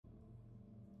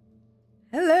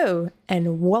Hello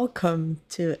and welcome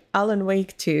to Alan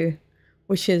Wake 2,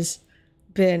 which has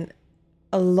been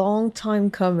a long time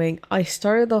coming. I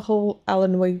started the whole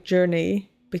Alan Wake journey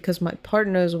because my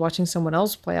partner was watching someone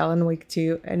else play Alan Wake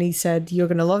 2 and he said, "You're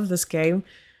gonna love this game."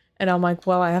 And I'm like,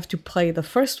 well, I have to play the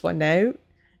first one now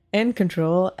and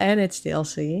Control and its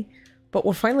DLC. But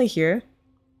we're finally here.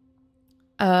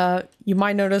 You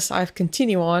might notice I've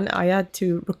continued on. I had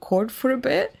to record for a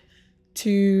bit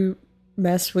to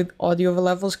mess with audio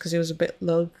levels because it was a bit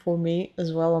low for me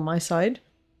as well on my side.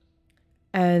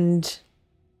 And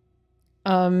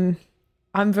I'm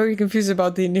very confused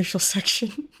about the initial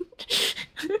section.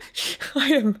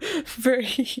 I am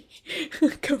very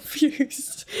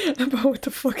confused about what the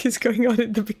fuck is going on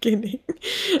in the beginning.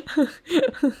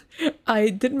 I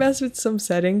did mess with some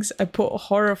settings. I put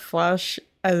horror flash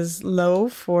as low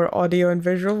for audio and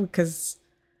visual because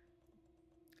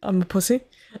I'm a pussy.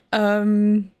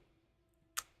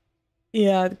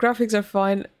 Yeah, the graphics are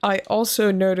fine. I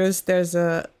also noticed there's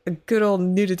a good old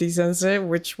nudity sensor,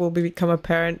 which will become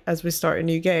apparent as we start a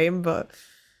new game, but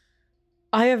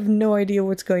I have no idea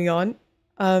what's going on.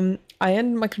 I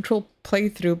ended my Control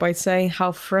playthrough by saying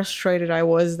how frustrated I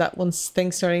was that once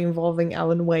things started involving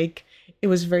Alan Wake, it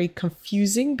was very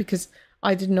confusing because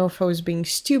I didn't know if I was being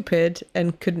stupid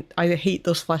and couldn't. I hate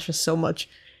those flashes so much.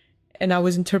 And I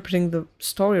was interpreting the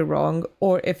story wrong,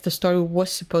 or if the story was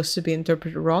supposed to be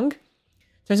interpreted wrong.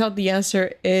 Turns out the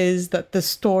answer is that the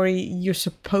story, you're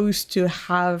supposed to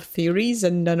have theories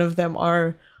and none of them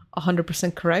are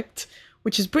 100% correct,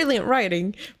 which is brilliant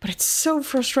writing, but it's so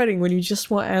frustrating when you just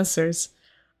want answers.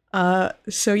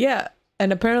 So yeah,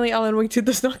 and apparently Alan Wake 2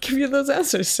 does not give you those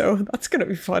answers, so that's gonna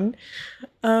be fun.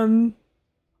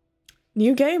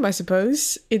 New game, I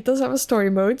suppose. It does have a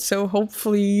story mode, so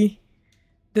hopefully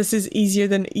this is easier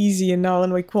than easy in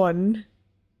Alan Wake 1.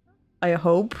 I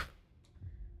hope.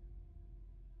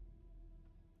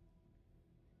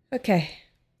 Okay.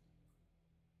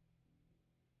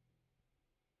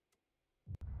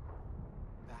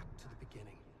 Back to the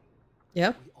beginning.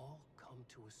 Yeah. We all come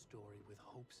to a story with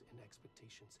hopes and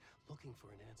expectations, looking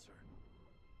for an answer.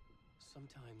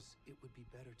 Sometimes it would be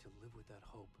better to live with that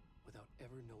hope without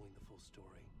ever knowing the full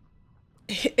story.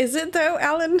 Is it though,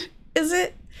 Alan? Is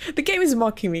it? The game is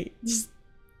mocking me. Just...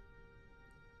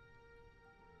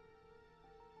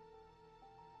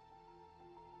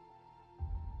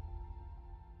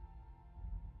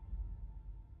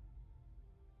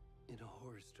 In a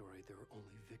horror story, there are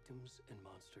only victims and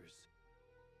monsters.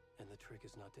 And the trick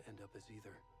is not to end up as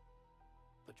either.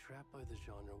 But trapped by the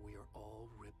genre, we are all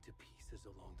ripped to pieces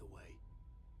along the way.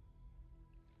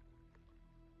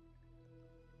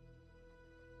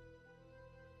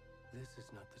 This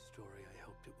is not the story I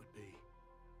hoped it would be.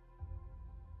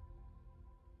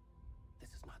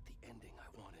 This is not the ending I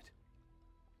wanted.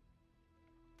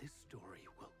 This story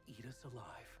will eat us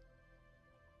alive.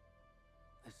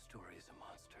 This story is a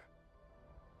monster.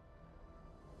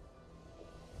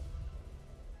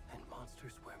 And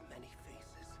monsters wear many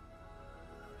faces.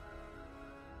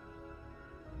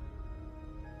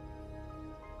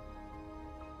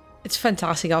 It's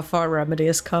fantastic how far Remedy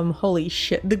has come. Holy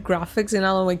shit, the graphics in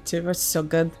Alan Wake 2 are so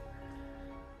good.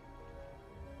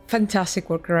 Fantastic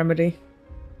work, Remedy.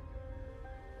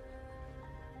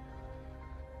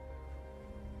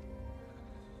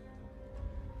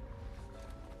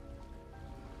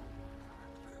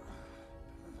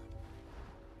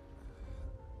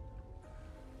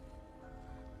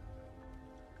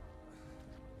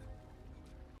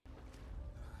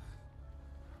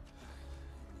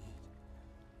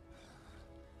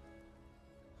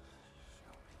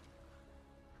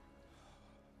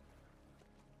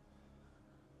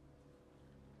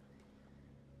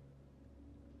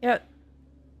 Yeah.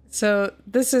 So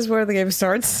this is where the game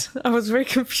starts. I was very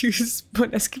confused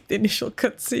when I skipped the initial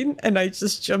cutscene and I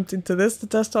just jumped into this to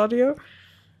test audio.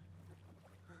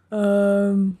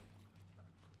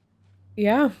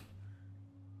 Yeah.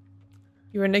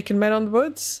 You're a naked man on the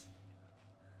woods.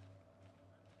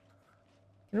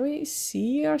 Can we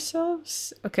see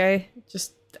ourselves? Okay,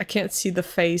 just I can't see the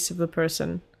face of the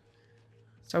person.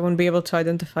 So I wouldn't be able to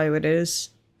identify who it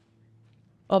is.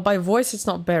 Well, by voice it's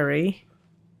not Barry.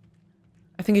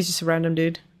 I think he's just a random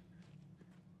dude.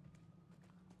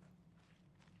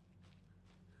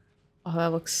 Oh,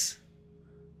 that looks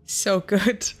so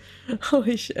good.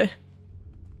 Holy shit.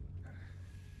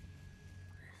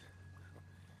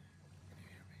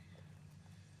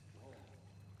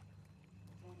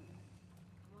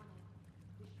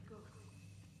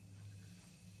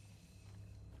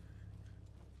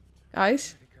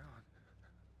 Guys?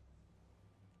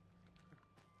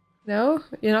 No?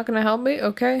 You're not gonna help me?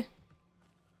 Okay.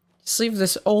 Just leave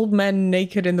this old man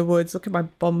naked in the woods. Look at my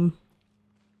bum.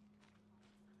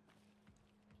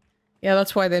 Yeah,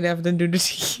 that's why they have the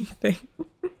nudity thing.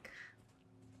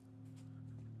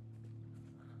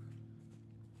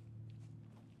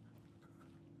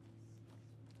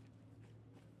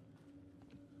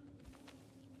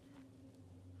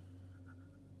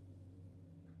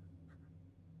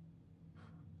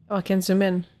 Oh, I can zoom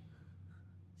in.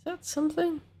 Is that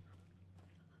something?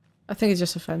 I think it's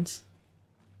just a fence.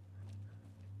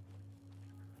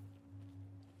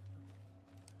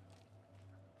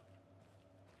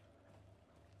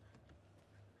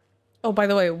 Oh, by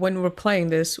the way, when we're playing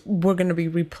this, we're gonna be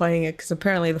replaying it, because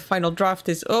apparently the final draft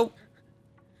is... Oh!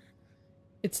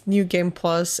 It's New Game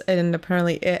Plus, and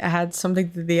apparently it had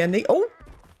something to the ending. Oh!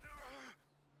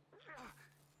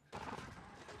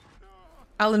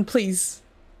 Alan, please.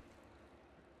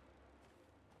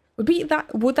 Would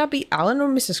that be Alan or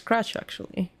Mrs. Scratch,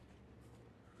 actually?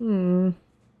 Hmm.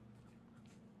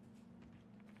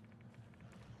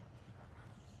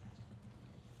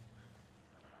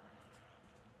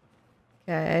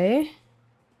 Okay.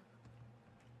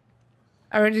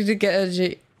 I already did get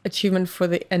an achievement for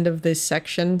the end of this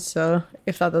section, so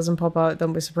if that doesn't pop out,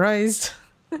 don't be surprised.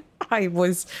 I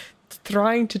was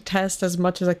trying to test as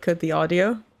much as I could the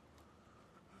audio.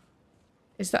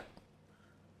 Is that...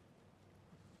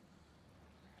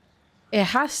 It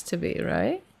has to be,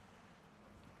 right?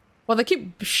 Well, they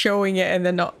keep showing it and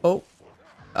then not... Oh.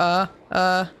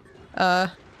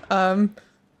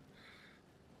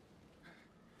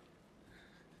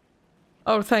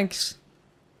 Oh, thanks.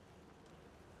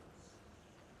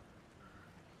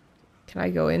 Can I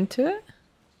go into it?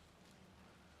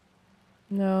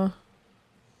 No.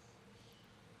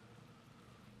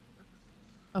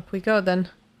 Up we go then.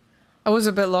 I was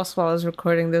a bit lost while I was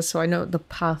recording this, so I know the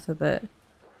path a bit.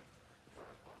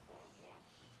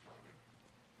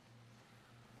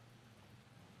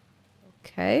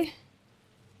 Okay.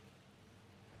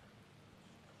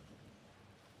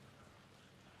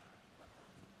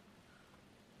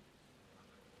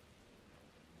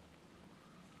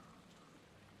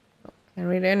 Can't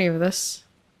read any of this.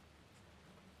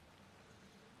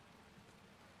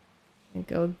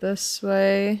 Go this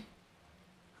way.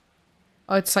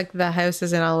 Oh, it's like the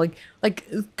houses in Alan Wake. Like,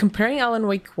 comparing Alan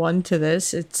Wake 1 to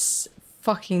this, it's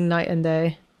fucking night and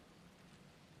day.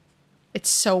 It's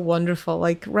so wonderful.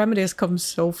 Like, Remedy has come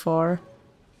so far.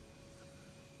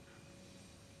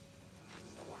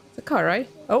 It's a car, right?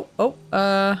 Oh,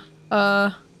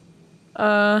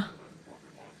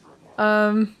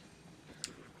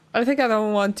 I think I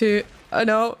don't want to.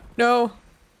 No.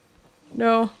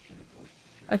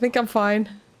 I think I'm fine.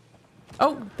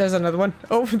 Oh, there's another one.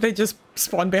 Oh, they just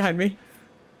spawned behind me.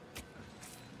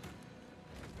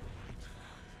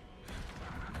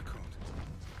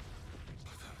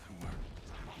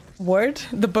 Word?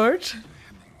 The bird?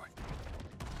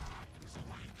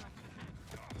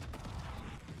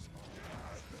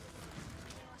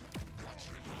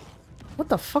 What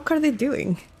the fuck are they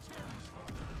doing?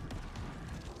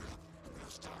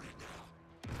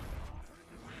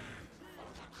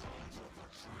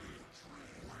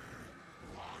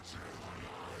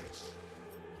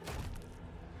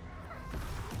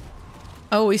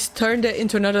 Oh, he's turned it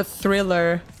into another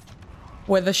thriller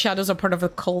where the shadows are part of a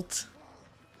cult.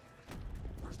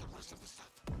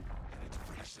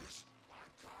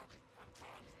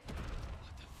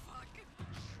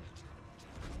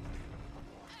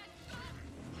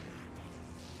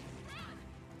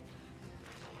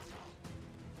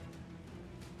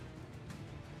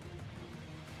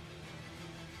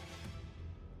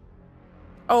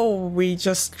 Oh, we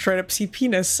just straight up see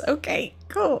penis. Okay,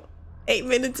 cool. 8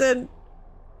 minutes in.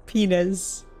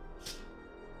 Penis.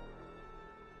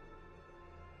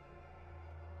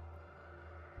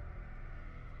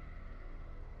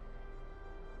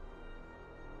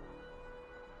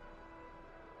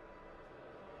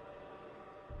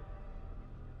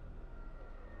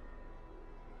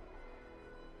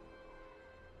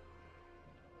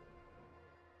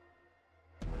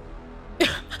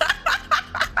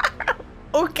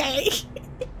 Okay.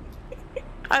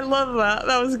 I love that.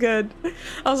 That was good.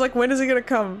 I was like, when is it gonna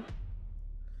come?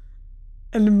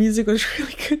 And the music was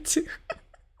really good too.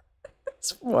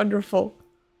 It's wonderful.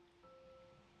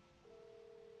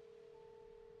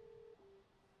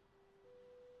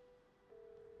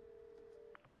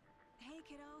 Hey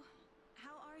kiddo,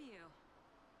 how are you?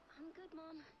 I'm good,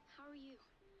 Mom. How are you?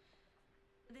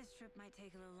 This trip might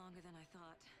take a little longer than I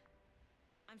thought.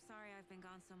 I'm sorry I've been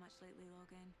gone so much lately,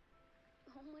 Logan.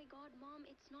 Oh my god, Mom,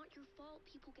 it's not your fault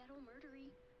people get all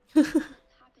murdery. What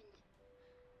happened?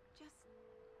 Just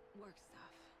work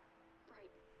stuff.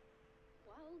 Right.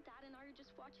 Well, Dad and I are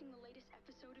just watching the latest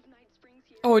episode of Night Springs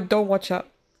here. Oh, don't watch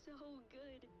that. So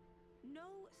good.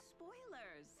 No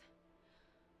spoilers.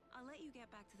 I'll let you get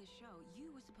back to the show.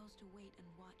 You were supposed to wait and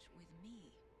watch with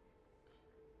me.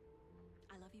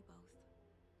 I love you both.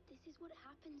 This is what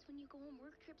happens when you go on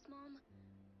work trips, Mom.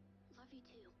 Love you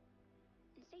too.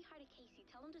 And say hi to Casey.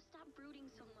 Tell him to stop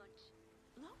brooding so much.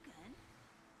 Logan?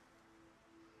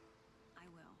 I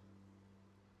will.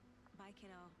 Bye,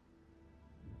 kiddo.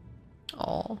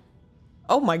 Oh.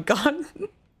 Oh my god.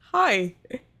 Hi.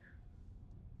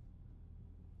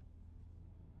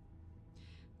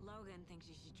 Logan thinks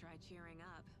you should try cheering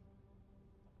up.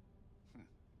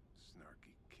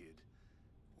 Snarky kid.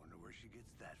 Wonder where she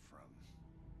gets that from.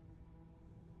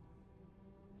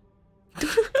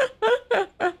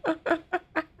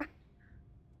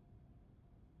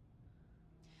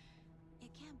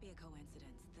 It can't be a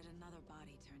coincidence that another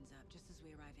body turns up just as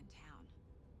we arrive in town.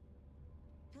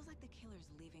 Feels like the killer's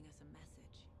leaving us a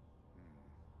message.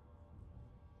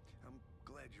 I'm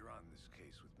glad you're on this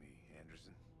case with me,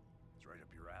 Anderson. It's right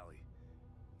up your alley.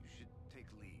 You should take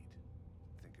lead.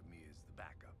 Think of me as the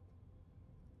backup.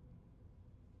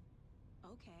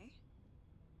 Okay.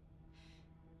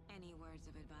 Any words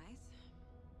of advice?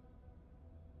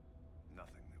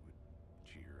 Nothing that would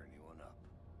cheer anyone up.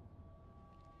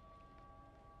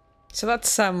 So that's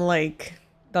Sam Lake.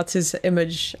 That's his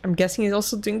image. I'm guessing he's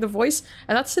also doing the voice.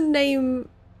 And that's the name.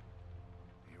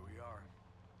 Here we are.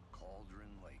 Cauldron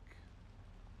Lake.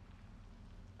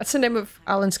 That's the name of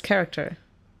Alan's character.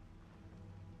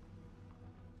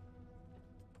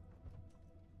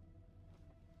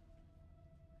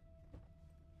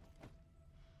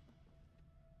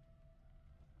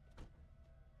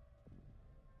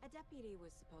 A deputy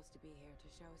was supposed to be here to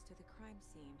show us to the crime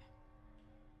scene.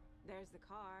 There's the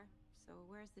car, so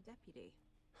where's the deputy?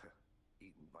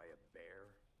 Eaten by a bear?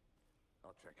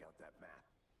 I'll check out that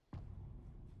map.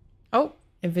 Oh,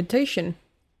 invitation.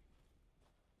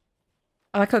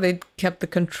 I like how they kept the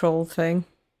control thing.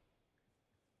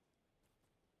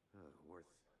 Worth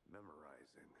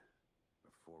memorizing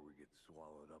before we get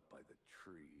swallowed up by the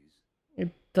trees.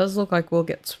 It does look like we'll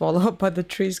get swallowed up by the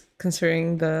trees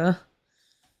considering the...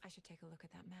 I should take a look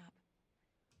at that map.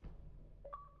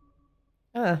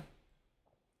 Ah.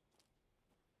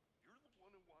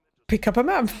 Pick up a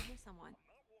map. I hear someone.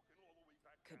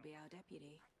 Could be our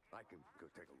deputy. I can go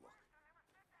take a look.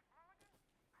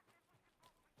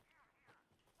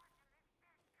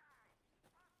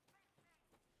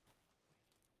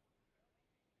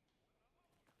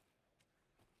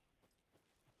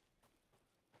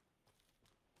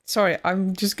 Sorry,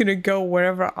 I'm just gonna go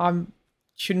wherever I'm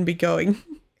shouldn't be going.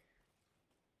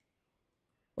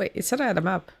 Wait, it said I had a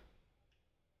map.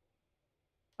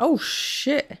 Oh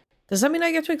shit. Does that mean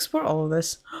I get to explore all of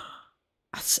this?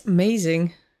 That's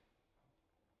amazing.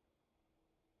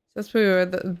 That's where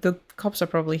the cops are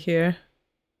probably here.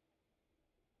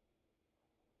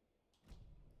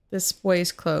 This way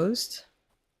is closed.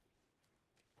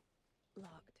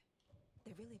 Locked.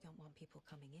 They really don't want people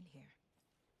coming in here.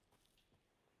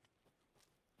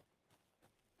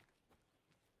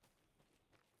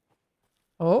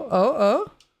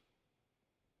 Oh.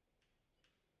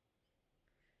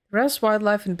 Rest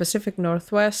wildlife in Pacific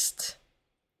Northwest.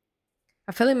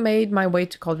 I finally made my way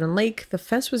to Cauldron Lake. The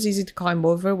fence was easy to climb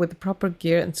over with the proper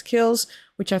gear and skills,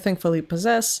 which I thankfully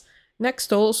possess. Next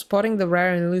stall, spotting the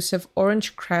rare and elusive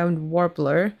orange-crowned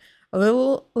warbler. A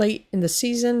little late in the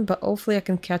season, but hopefully I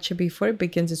can catch it before it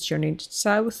begins its journey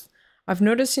south. I've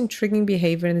noticed intriguing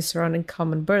behavior in the surrounding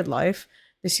common bird life.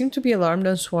 They seem to be alarmed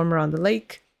and swarm around the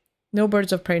lake. No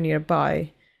birds of prey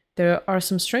nearby. There are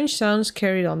some strange sounds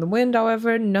carried on the wind,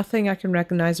 however, nothing I can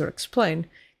recognize or explain.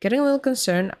 Getting a little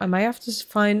concerned, I might have to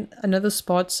find another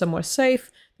spot somewhere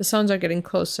safe. The sounds are getting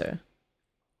closer.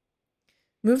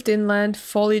 Moved inland,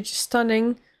 foliage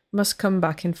stunning, must come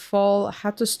back in fall.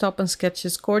 Had to stop and sketch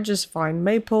this gorgeous vine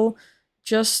maple,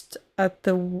 just at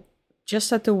the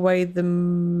way the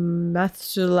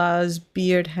Methuselah's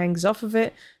beard hangs off of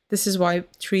it. This is why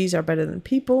trees are better than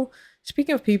people.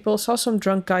 Speaking of people, saw some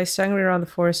drunk guy staggering around the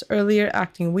forest earlier,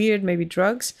 acting weird, maybe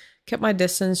drugs. Kept my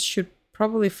distance, should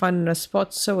probably find a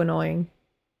spot, so annoying.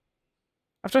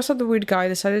 After I saw the weird guy, I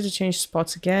decided to change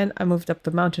spots again. I moved up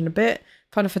the mountain a bit,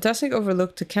 found a fantastic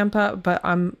overlook to camp at, but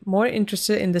I'm more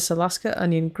interested in this Alaska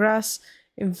onion grass.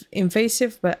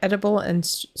 Invasive but edible and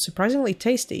surprisingly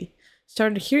tasty.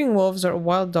 Started hearing wolves or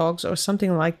wild dogs or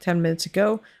something like 10 minutes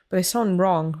ago, but they sound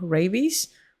wrong. Rabies?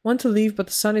 Want to leave, but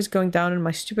the sun is going down and my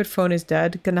stupid phone is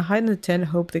dead. Gonna hide in the tent,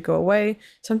 hope they go away.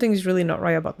 Something is really not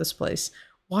right about this place.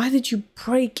 Why did you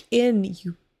break in,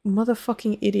 you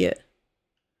motherfucking idiot?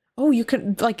 Oh, you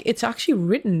can, like, it's actually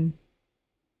written.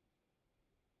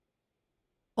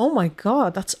 Oh my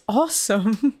god, that's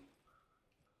awesome.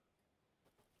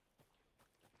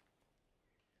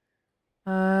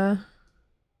 uh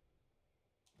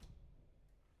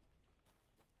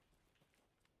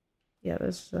yeah,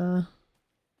 there's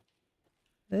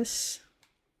this.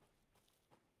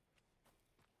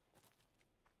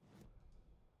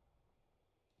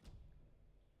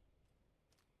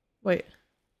 Wait.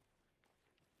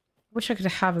 Wish I could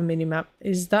have a mini map.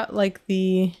 Is that like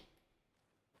the...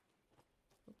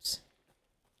 Oops.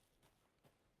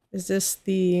 Is this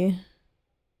the...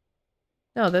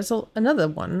 No, there's another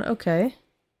one. Okay.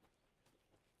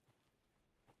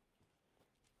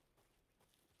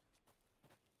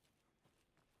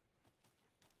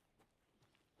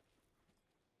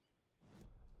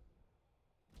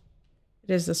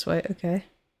 It is this way. Okay.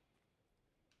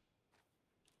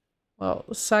 Well,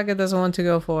 Saga doesn't want to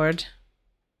go forward.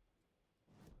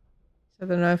 So I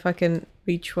don't know if I can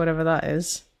reach whatever that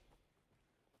is.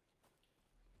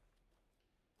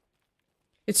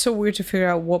 It's so weird to figure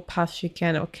out what paths you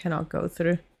can or cannot go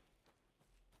through.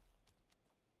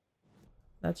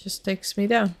 That just takes me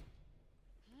down.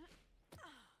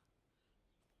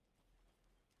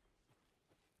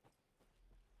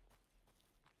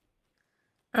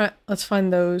 Alright, let's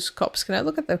find those cops. Can I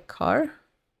look at the car?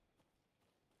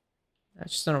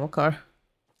 That's just a normal car.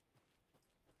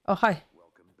 Oh, hi.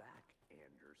 Welcome back,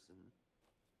 Anderson.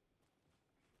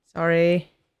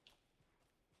 Sorry.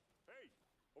 Hey,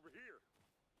 over here.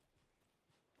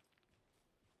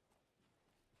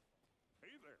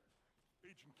 Hey there.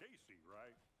 Agent Casey,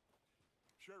 right?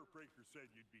 Sheriff Breaker said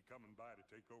you'd be coming by to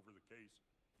take over the case.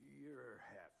 You're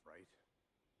half right.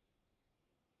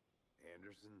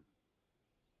 Anderson?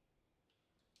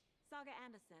 Saga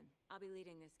Anderson. I'll be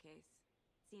leading this case.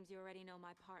 Seems you already know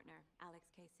my partner, Alex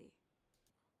Casey.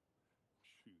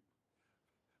 Shoot.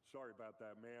 Sorry about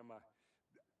that, ma'am.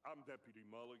 I'm Deputy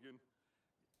Mulligan.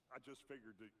 I just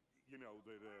figured that, you know,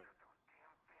 that,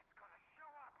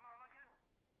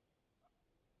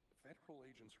 Federal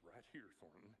agent's right here,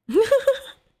 Thornton.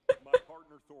 My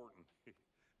partner, Thornton,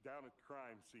 down at the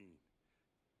crime scene.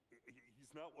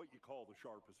 He's not what you call the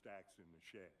sharpest axe in the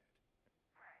shed.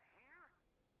 Right here?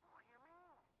 What do you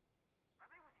mean? Are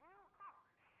they with you? Oh,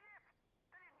 shit!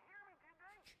 They didn't hear me, did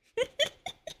they?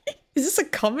 Is this a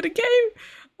comedy game?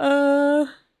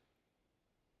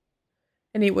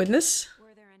 Any witness?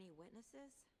 Were there any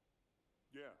witnesses?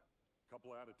 Yeah, a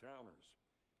couple out-of-towners.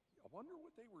 I wonder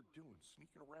what they were doing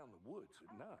sneaking around the woods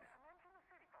at night. Mention the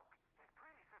city folk. It's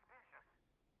pretty suspicious.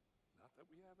 Not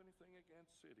that we have anything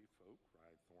against city folk,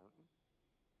 right, Thornton?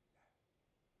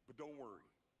 But don't worry.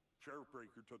 Sheriff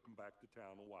Breaker took them back to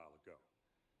town a while ago.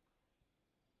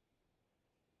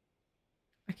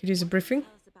 I could use a briefing.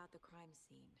 Tell us about the crime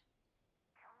scene.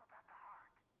 Tell them about the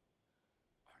heart.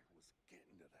 I was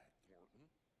getting to that, Thornton.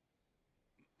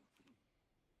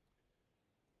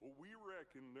 Well, we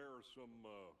reckon there are some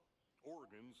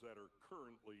organs that are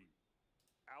currently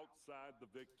outside the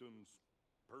victim's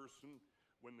person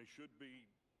when they should be,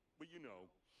 well, you know,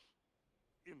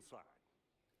 inside.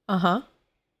 Uh-huh.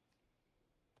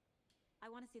 I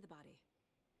want to see the body.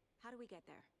 How do we get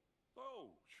there?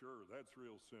 Oh, sure, that's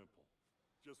real simple.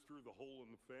 Just through the hole in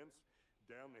the fence,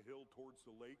 down the hill towards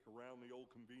the lake, around the old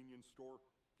convenience store.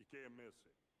 You can't miss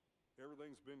it.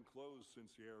 Everything's been closed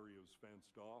since the area was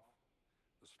fenced off.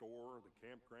 The store, the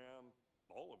campground,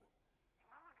 all of it.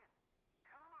 Mulligan,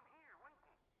 tell them I'm here,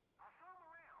 waiting. I'll show them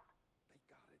around. They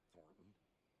got it, Thornton.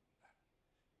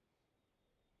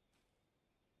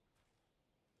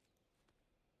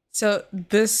 So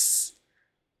this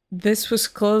was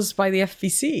closed by the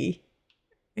FBC.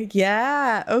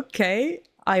 Yeah, okay.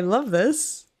 I love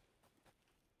this.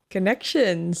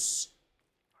 Connections.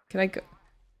 Can I go?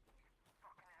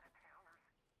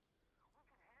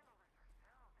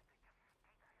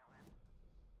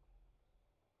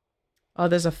 Oh,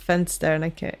 there's a fence there and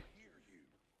I can't.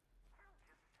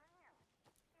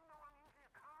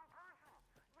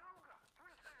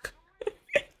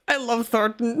 I love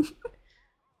Thornton.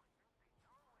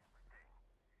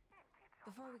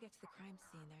 Before we get to the crime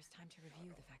scene, there's time to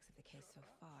review the facts of the case so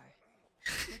far.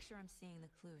 Make sure I'm seeing the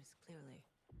clues clearly.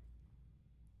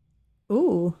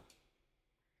 Ooh.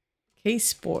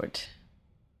 Case board.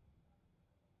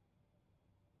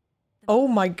 Oh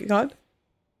my god.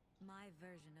 My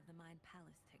version of the Mind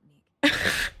Palace technique.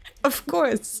 Of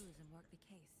course. Clues and work the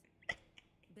case.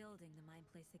 Building the mind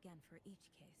place again for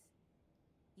each case.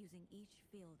 Using each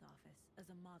field office as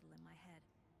a model in my head.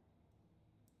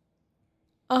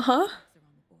 Uh-huh. Facts are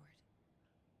on the board.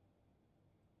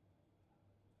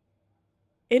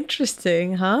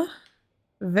 Interesting, huh?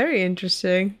 Very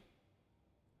interesting.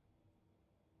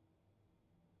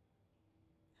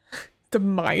 The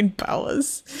Mind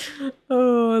Palace.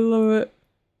 Oh, I love it.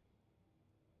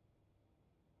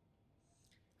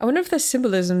 I wonder if there's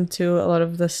symbolism to a lot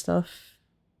of this stuff.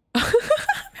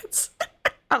 That's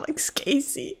Alex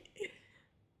Casey.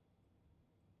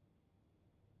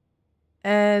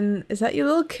 And is that your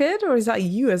little kid or is that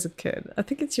you as a kid? I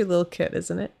think it's your little kid,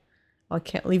 isn't it? I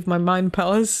can't leave my Mind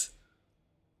Palace.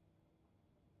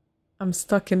 I'm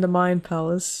stuck in the Mind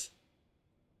Palace.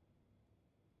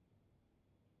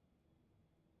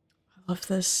 I love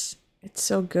this. It's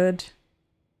so good.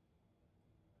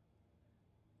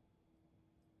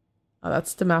 Oh,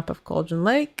 that's the map of Cauldron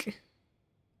Lake.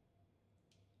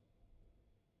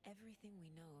 Everything we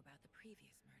know about the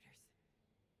previous murders.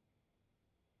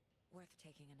 Worth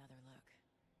taking another look.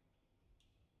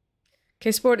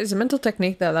 Case board is a mental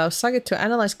technique that allows Saget to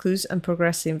analyze clues and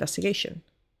progress the investigation.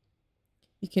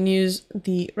 You can use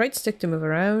the right stick to move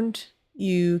around.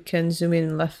 You can zoom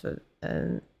in left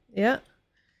and yeah.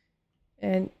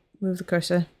 And move the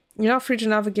cursor. You're now free to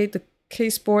navigate the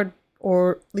case board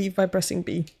or leave by pressing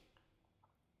B.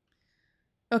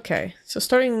 Okay, so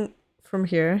starting from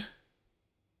here.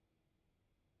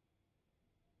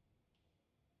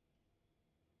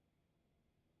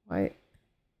 Why?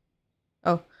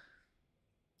 Oh.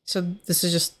 So this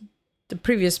is just the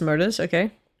previous murders,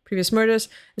 okay? Previous murders.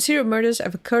 A series of murders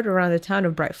have occurred around the town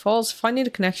of Bright Falls. Finding the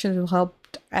connections will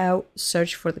help out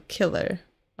search for the killer.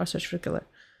 Or search for the killer.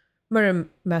 Murder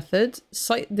method.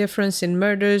 Slight difference in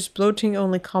murders. Bloating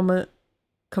only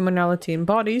commonality in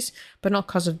bodies, but not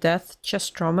cause of death.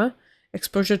 Chest trauma.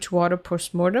 Exposure to water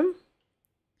post-mortem.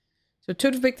 So 2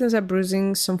 of the victims had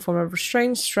bruising, some form of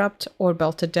restraint, strapped or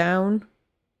belted down.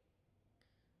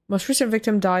 Most recent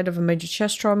victim died of a major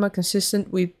chest trauma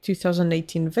consistent with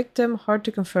 2018 victim. Hard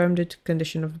to confirm due to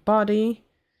condition of the body.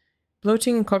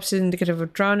 Bloating in corpse is indicative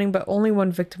of drowning, but only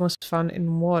 1 victim was found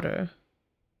in water.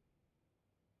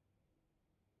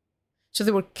 So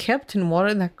they were kept in water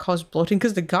and that caused bloating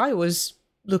because the guy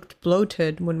looked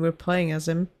bloated when we were playing as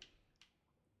him.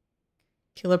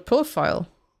 Killer profile.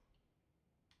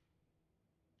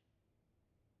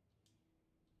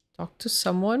 Talk to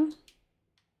someone.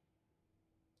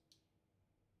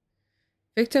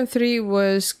 Victim 3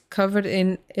 was covered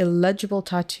in illegible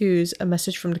tattoos. A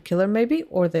message from the killer maybe?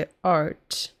 Or their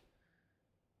art.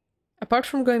 Apart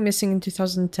from going missing in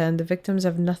 2010, the victims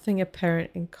have nothing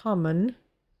apparent in common.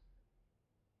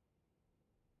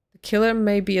 The killer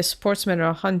may be a sportsman or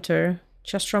a hunter.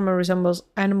 Chest trauma resembles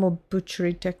animal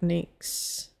butchery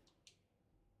techniques.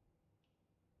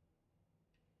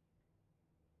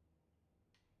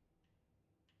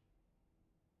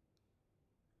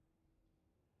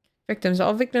 Victims.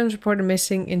 All victims reported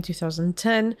missing in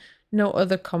 2010. No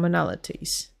other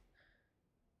commonalities.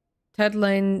 Ted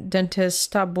Lane, dentist,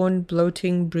 stab wound,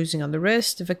 bloating, bruising on the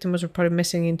wrist. The victim was reported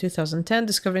missing in 2010,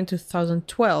 discovered in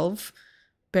 2012,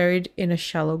 buried in a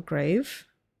shallow grave.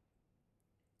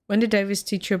 Wendy Davis,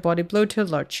 teacher, body bloated,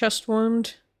 large chest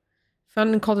wound.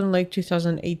 Found in Cauldron Lake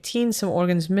 2018, some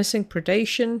organs missing,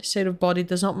 predation. State of body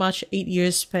does not match 8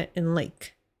 years spent in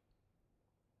lake.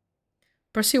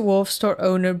 Percy Wolf, store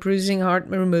owner, bruising, heart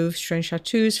removed, strange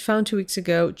tattoos. Found 2 weeks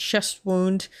ago, chest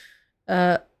wound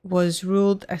was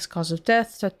ruled as cause of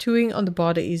death. Tattooing on the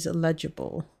body is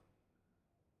illegible.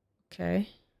 Okay.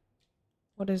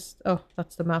 What is... Oh,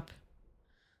 that's the map.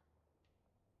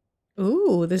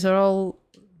 Ooh, these are all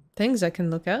things I can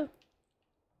look at.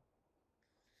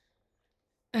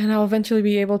 And I'll eventually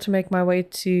be able to make my way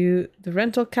to the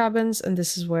rental cabins, and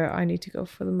this is where I need to go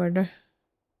for the murder.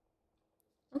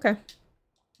 Okay. I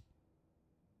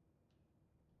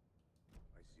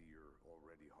see you're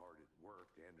already hard at work,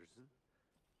 Anderson.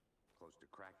 Close to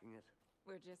cracking it?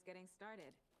 We're just getting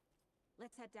started.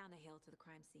 Let's head down the hill to the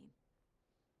crime scene.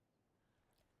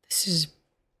 This is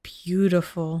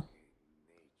beautiful.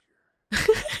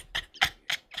 Nature.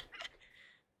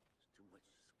 Too much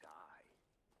sky.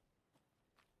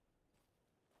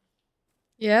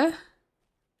 Yeah?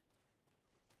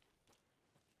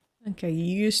 Okay, you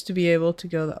used to be able to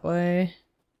go that way.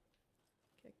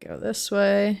 Okay, go this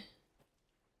way.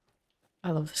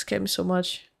 I love this game so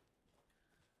much.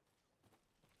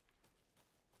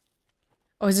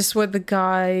 Oh, is this where the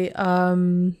guy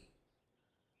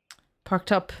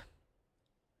parked up?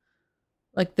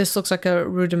 Like, this looks like a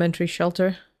rudimentary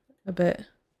shelter. A bit.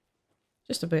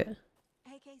 Just a bit.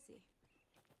 Hey, Casey.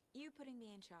 You putting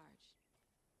me in charge.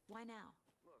 Why now?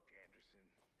 Look, Anderson,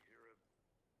 you're a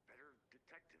better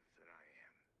detective than I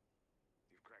am.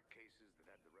 You've cracked cases that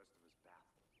had the rest of us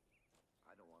baffled.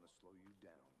 I don't want to slow you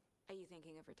down. Are you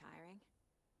thinking of retiring?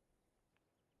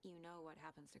 You know what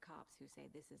happens to cops who say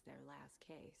this is their last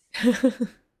case.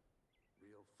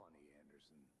 Real funny,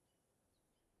 Anderson.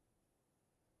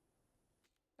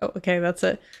 Oh, okay, that's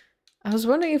it. I was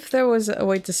wondering if there was a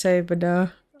way to save, but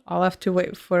I'll have to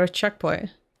wait for a checkpoint.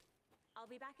 I'll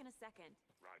be back in a second.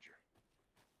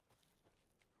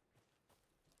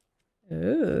 Roger.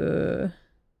 Ooh.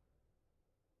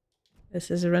 This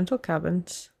is a rental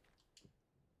cabins.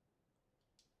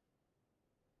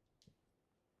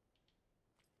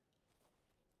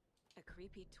 A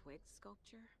creepy twig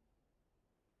sculpture?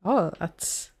 Oh,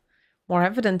 that's more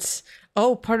evidence.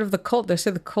 Oh, part of the cult. They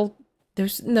said the cult. They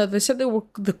said they were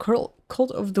the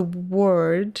cult of the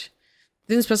word.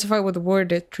 They didn't specify what the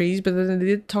word is, trees, but then they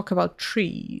did talk about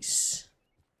trees.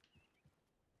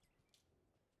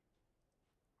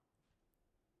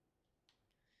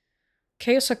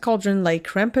 Chaos at Cauldron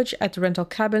Lake. Rampage at the rental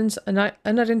cabins. An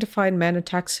unidentified man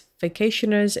attacks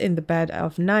vacationers in the dead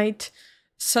of night.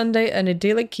 Sunday, an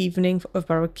idyllic evening of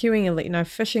barbecuing and late-night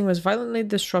fishing was violently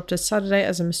disrupted Saturday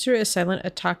as a mysterious assailant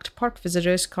attacked park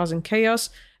visitors, causing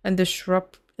chaos and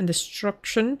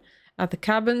destruction at the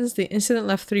cabins. The incident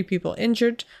left 3 people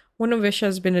injured, one of which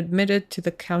has been admitted to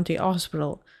the county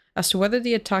hospital. As to whether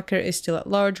the attacker is still at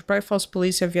large, Bright Falls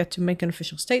police have yet to make an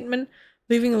official statement,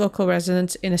 leaving local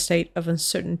residents in a state of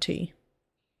uncertainty.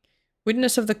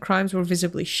 Witnesses of the crimes were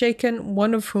visibly shaken,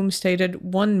 one of whom stated,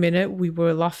 "1 minute we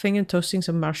were laughing and toasting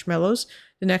some marshmallows,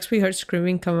 the next we heard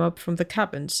screaming come up from the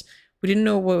cabins. We didn't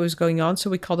know what was going on,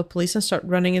 so we called the police and started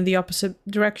running in the opposite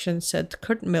direction," said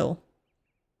Kurt Mill.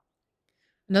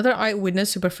 Another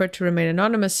eyewitness who preferred to remain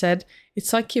anonymous said,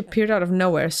 "It's like he appeared out of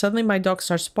nowhere. Suddenly my dog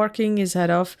starts barking his head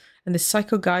off, and this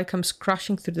psycho guy comes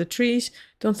crashing through the trees.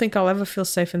 Don't think I'll ever feel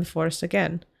safe in the forest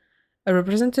again." A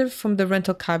representative from the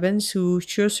rental cabins who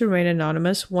chose to remain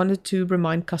anonymous wanted to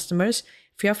remind customers,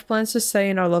 if you have plans to stay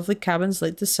in our lovely cabins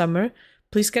late this summer,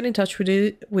 please get in touch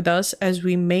with us as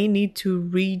we may need to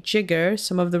rejigger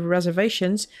some of the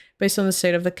reservations based on the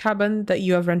state of the cabin that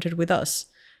you have rented with us.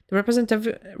 The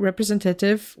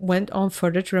representative went on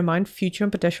further to remind future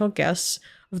and potential guests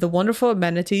of the wonderful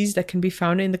amenities that can be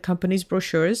found in the company's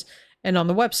brochures and on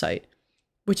the website.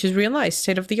 Which is real nice,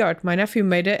 state of the art. My nephew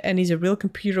made it and he's a real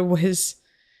computer whiz.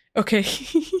 Okay,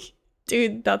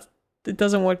 dude, it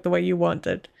doesn't work the way you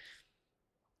wanted.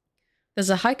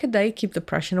 Does a hike a day keep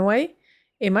depression away?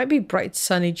 It might be bright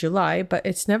sunny July, but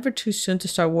it's never too soon to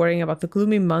start worrying about the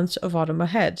gloomy months of autumn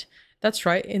ahead. That's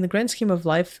right, in the grand scheme of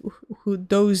life,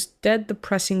 those dead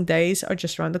depressing days are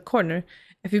just around the corner.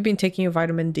 Have you been taking your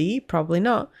vitamin D? Probably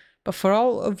not. But for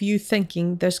all of you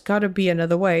thinking there's gotta be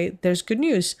another way, there's good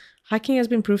news. Hiking has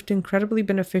been proved incredibly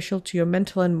beneficial to your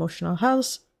mental and emotional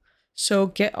health, so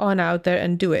get on out there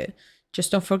and do it.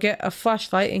 Just don't forget a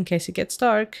flashlight in case it gets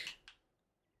dark.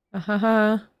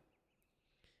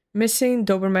 Missing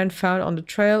Doberman found on the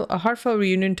trail. A heartfelt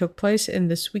reunion took place in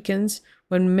this weekend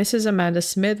when Mrs. Amanda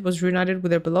Smith was reunited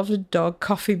with her beloved dog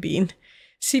Coffee Bean.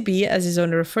 CB, as his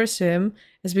owner refers to him,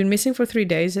 has been missing for 3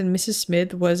 days, and Mrs.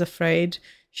 Smith was afraid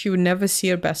she would never see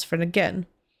her best friend again.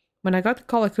 "When I got the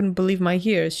call, I couldn't believe my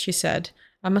ears," she said.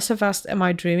 "I must have asked, 'Am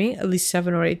I dreaming?' at least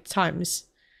 7 or 8 times.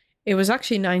 It was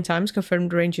actually 9 times,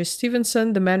 confirmed Ranger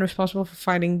Stevenson, the man responsible for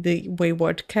finding the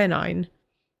wayward canine.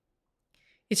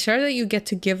 It's rare that you get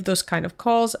to give those kind of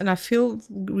calls, and I feel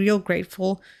real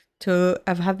grateful to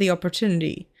have had the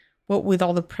opportunity. What with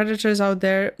all the predators out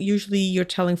there, usually you're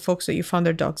telling folks that you found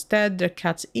their dogs dead, their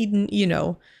cats eaten, you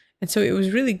know. And so it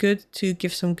was really good to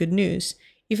give some good news.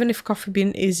 Even if Coffee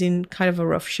Bean is in kind of a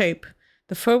rough shape.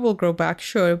 The fur will grow back,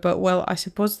 sure, but well, I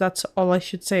suppose that's all I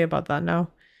should say about that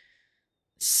now."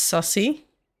 Sussy.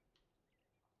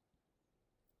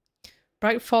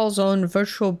 Bright Falls' own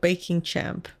virtual baking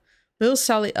champ. Little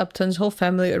Sally Upton's whole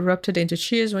family erupted into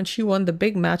cheers when she won the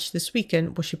big match this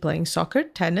weekend. Was she playing soccer?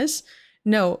 Tennis?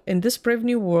 No, in this brave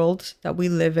new world that we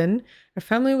live in, her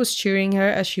family was cheering her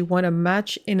as she won a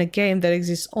match in a game that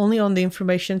exists only on the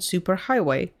information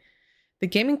superhighway. The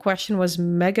game in question was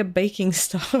Mega Baking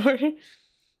Star,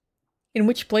 in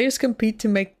which players compete to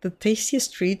make the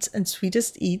tastiest treats and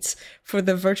sweetest eats for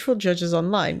the virtual judges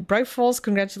online. Bright Falls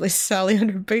congratulates Sally on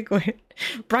her big win.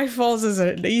 Bright Falls is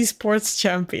an esports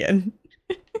champion.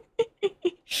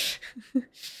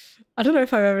 I don't know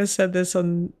if I've ever said this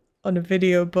on a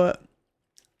video, but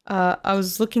I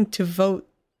was looking to vote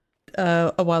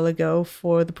a while ago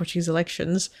for the Portuguese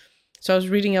elections. So I was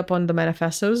reading up on the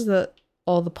manifestos that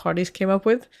all the parties came up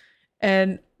with,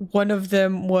 and one of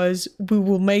them was, "We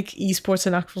will make esports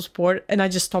an actual sport," and I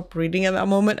just stopped reading at that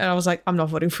moment, and I was like, I'm not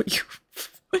voting for you.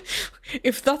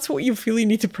 If that's what you feel you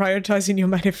need to prioritize in your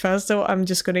manifesto, I'm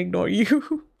just gonna ignore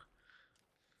you.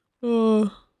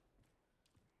 Oh,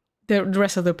 the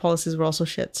rest of the policies were also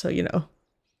shit, so you know.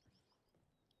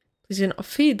 Please do not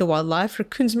feed the wildlife.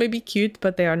 Raccoons may be cute,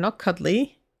 but they are not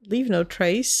cuddly. Leave no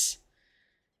trace.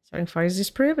 Starting fires is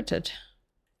prohibited.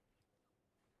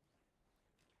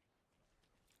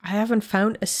 I haven't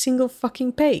found a single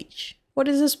fucking page. What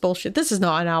is this bullshit? This is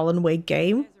not an Alan Wake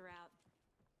game. Stairs are out.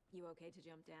 You okay to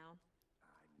jump down?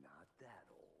 I'm not that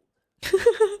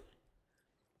old.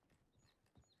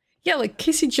 Yeah, like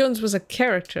Casey Jones was a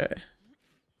character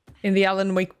in the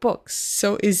Alan Wake books.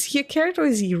 So is he a character or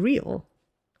is he real?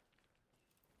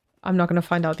 I'm not gonna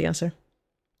find out the answer.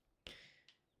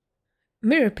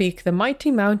 Mirror Peak. The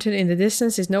mighty mountain in the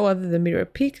distance is no other than Mirror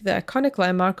Peak, the iconic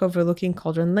landmark overlooking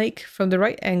Cauldron Lake. From the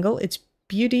right angle, its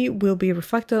beauty will be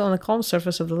reflected on the calm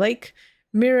surface of the lake,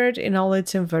 mirrored in all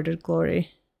its inverted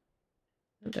glory.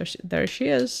 There she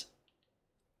is.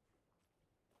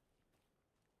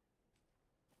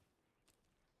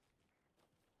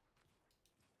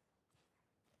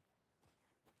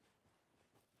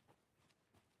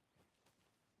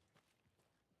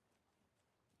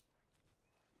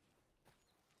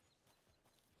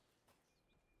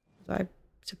 Was I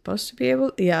supposed to be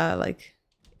able? Yeah, like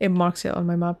it marks it on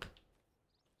my map.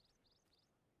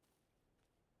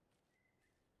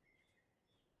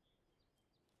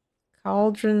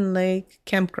 Cauldron Lake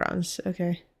campgrounds.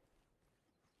 Okay.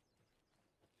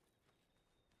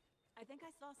 I think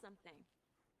I saw something.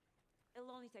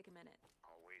 It'll only take a minute.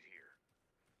 I'll wait here.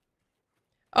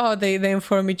 Oh, they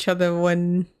inform each other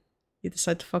when you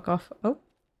decide to fuck off. Oh.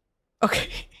 Okay.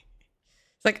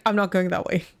 It's like, I'm not going that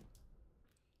way.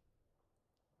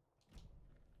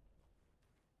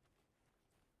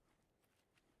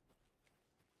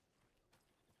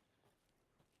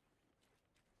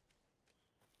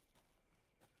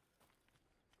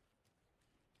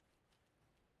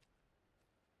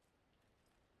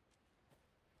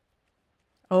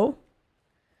 Oh.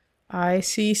 I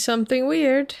see something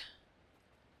weird.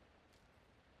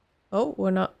 Oh, we're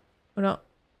not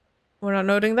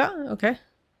noting that? Okay.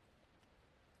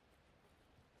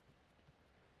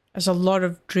 There's a lot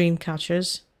of dream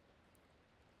catchers.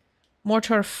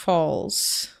 Mortar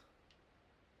Falls.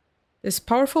 This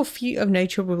powerful feat of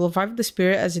nature will revive the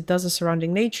spirit as it does the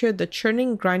surrounding nature. The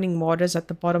churning, grinding waters at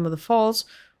the bottom of the falls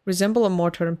resemble a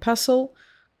mortar and pestle,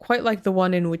 quite like the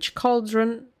one in which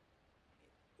Cauldron...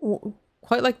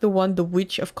 Quite like the one the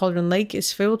Witch of Cauldron Lake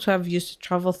is fabled to have used to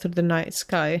travel through the night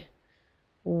sky.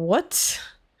 What?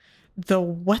 The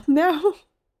what now?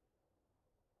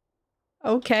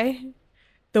 Okay.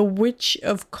 The Witch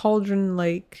of Cauldron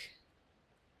Lake.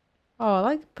 Oh, I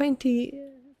like painted,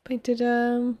 Is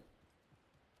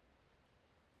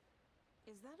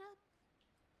that a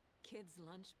kid's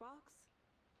lunchbox?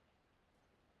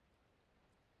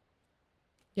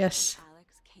 yes.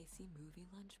 Alex Casey movie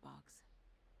lunchbox.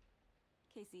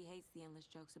 Casey hates the endless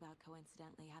jokes about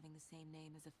coincidentally having the same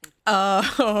name as a fake.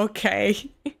 Okay.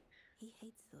 He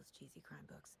hates those cheesy crime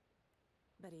books,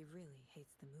 but he really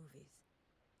hates the movies.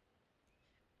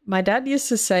 My dad used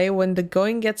to say, when the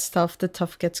going gets tough, the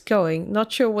tough gets going.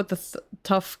 Not sure what the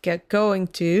tough get going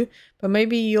to, but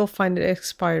maybe you'll find it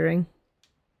expiring.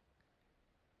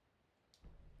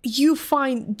 You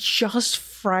find just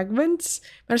fragments?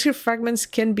 Manuscript fragments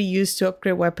can be used to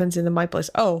upgrade weapons in the My Place.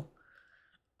 Oh.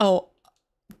 Oh.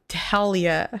 Hell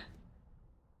yeah.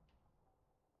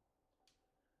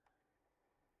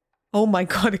 Oh my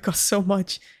god, it costs so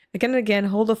much. Again and again,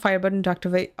 hold the fire button to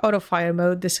activate auto fire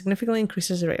mode. This significantly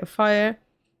increases the rate of fire.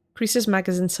 Increases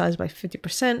magazine size by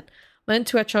 50%. Land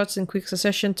 2 headshots in quick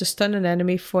succession to stun an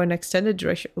enemy for an extended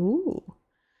duration. Ooh.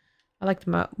 I like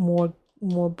the more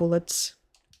bullets.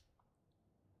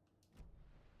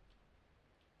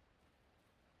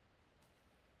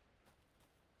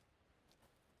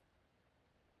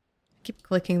 Keep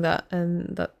clicking that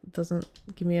and that doesn't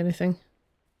give me anything.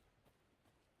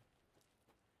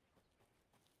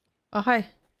 Oh, hi. Did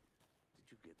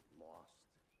you get lost,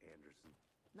 Anderson?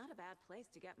 Not a bad place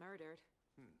to get murdered.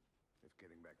 If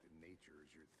getting back to nature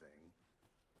is your thing.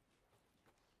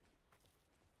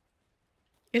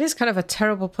 It is kind of a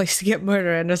terrible place to get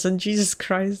murder, Anderson. Jesus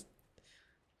Christ.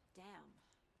 Damn.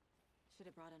 Should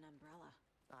have brought an umbrella.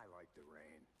 I like the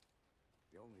rain.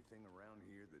 The only thing around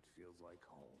here that feels like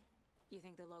home. You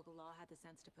think the local law had the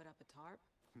sense to put up a tarp?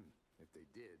 If they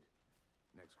did,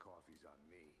 next coffee's on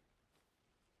me.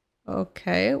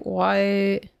 Okay,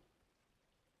 why?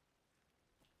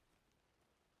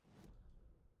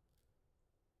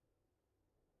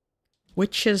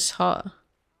 Witch's Hut.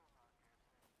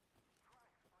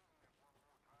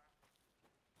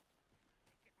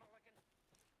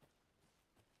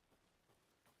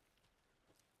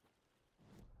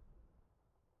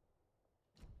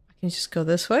 I can just go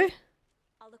this way?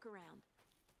 I'll look around.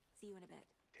 See you in a bit.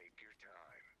 Take your time.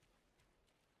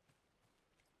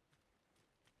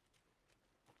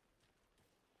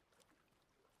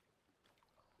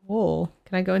 Oh,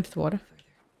 can I go into the water?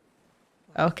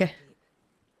 Further. Okay. Deep.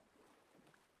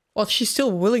 Well, she's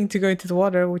still willing to go into the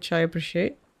water, which I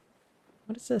appreciate.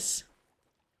 What is this?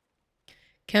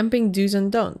 Camping do's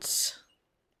and don'ts.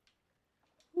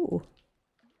 Ooh.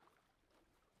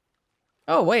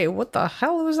 Oh, wait, what the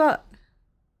hell was that?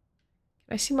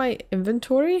 Can I see my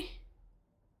inventory?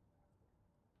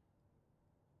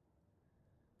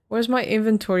 Where's my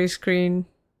inventory screen?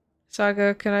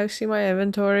 Saga, can I see my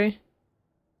inventory?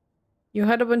 You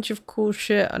had a bunch of cool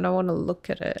shit and I want to look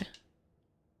at it.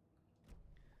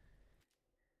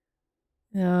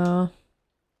 No.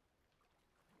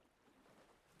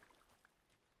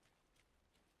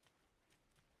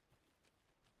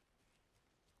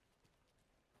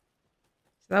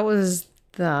 So that was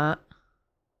that.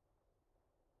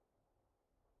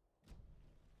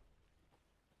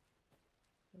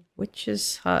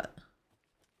 Witch's hut.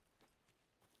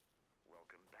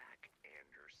 Welcome back,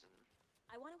 Anderson.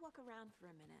 I want to walk around for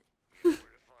a minute. Where to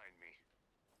find me?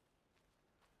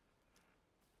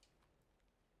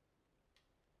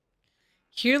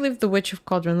 Here lived the Witch of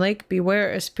Cauldron Lake.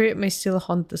 Beware, a spirit may still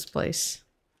haunt this place.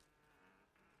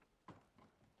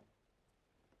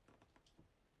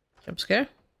 Jump scare.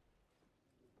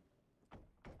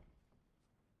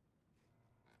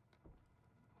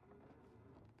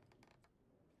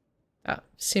 Ah,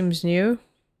 seems new.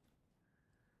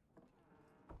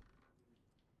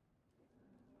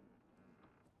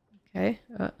 Okay.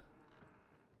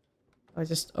 By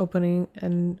just opening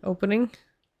and opening.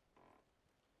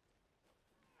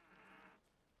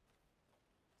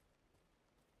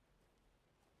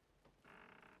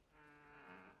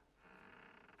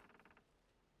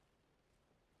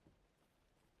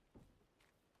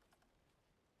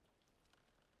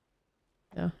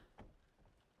 Yeah.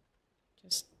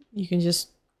 Just you can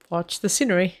just watch the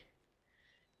scenery.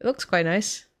 It looks quite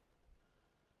nice.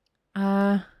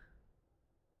 What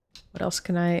else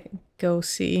can I go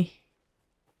see?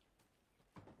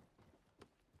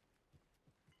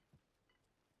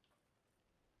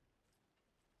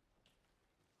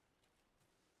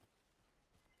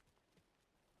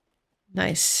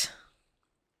 Nice.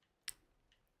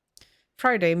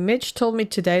 Friday, Midge told me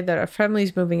today that our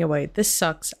family's moving away. This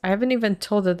sucks. I haven't even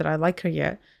told her that I like her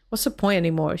yet. What's the point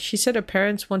anymore? She said her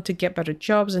parents want to get better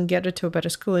jobs and get her to a better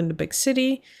school in the big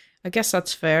city. I guess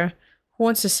that's fair. Who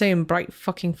wants to stay in Bright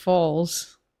fucking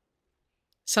Falls?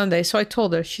 Sunday, so I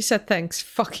told her. She said thanks.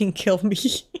 Fucking kill me.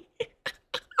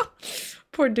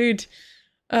 Poor dude.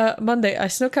 Monday, I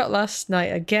snuck out last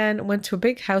night again, went to a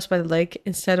big house by the lake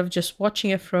instead of just watching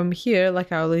it from here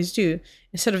like I always do.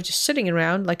 Instead of just sitting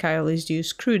around like I always do,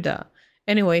 screw that.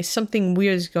 Anyway, something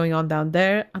weird is going on down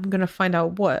there. I'm gonna find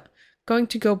out what. Going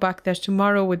to go back there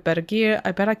tomorrow with better gear.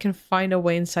 I bet I can find a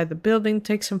way inside the building,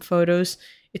 take some photos.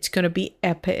 It's gonna be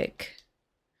epic.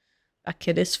 That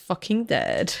kid is fucking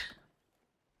dead.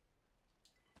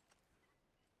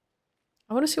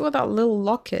 I want to see what that little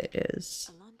locket is.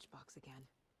 A lunchbox again.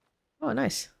 Oh,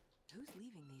 nice. Who's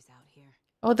leaving these out here?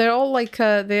 Oh, they're all like,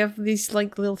 they have these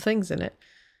like little things in it.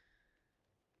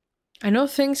 I know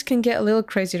things can get a little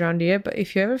crazy around here, but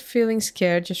if you're ever feeling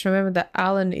scared, just remember that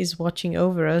Alan is watching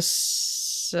over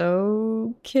us.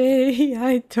 Okay,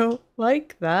 I don't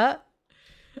like that.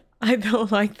 I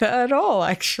don't like that at all,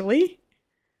 actually.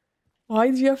 Why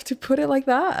do you have to put it like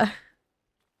that?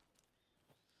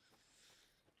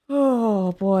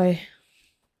 Oh, boy.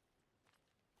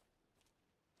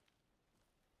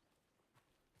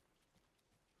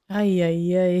 Ay,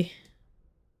 ay, ay.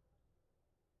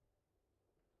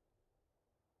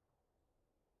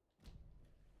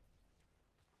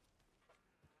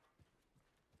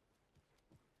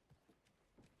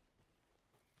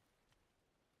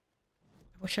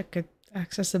 I wish I could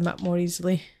access the map more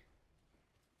easily.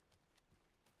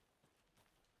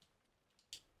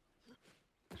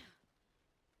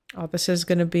 Oh, this is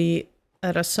gonna be,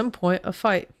 at some point, a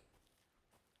fight.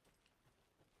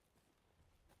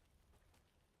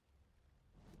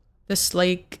 This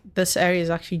lake, this area is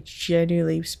actually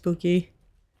genuinely spooky.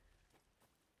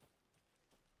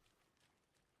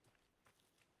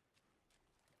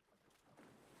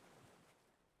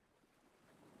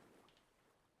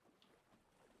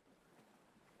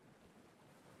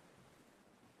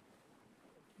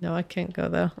 No, I can't go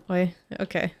that way.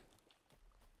 Okay.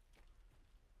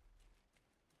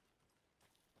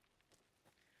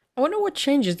 I wonder what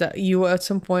changes that you at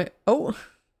some point. Oh.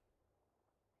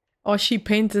 Oh, she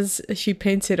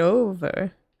painted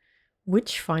over.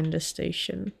 Witchfinder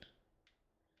Station.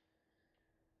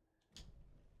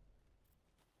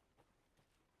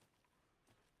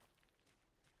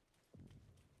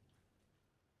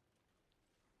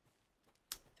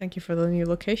 Thank you for the new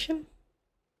location.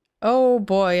 Oh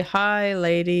boy, hi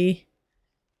lady.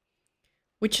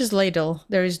 Witch's Ladle.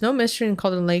 There is no mystery in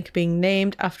Cauldron Lake being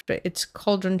named after its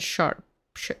cauldron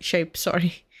shape,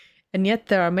 sorry. And yet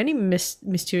there are many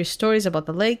mysterious stories about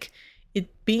the lake, it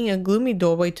being a gloomy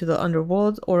doorway to the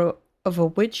underworld or of a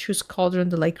witch whose cauldron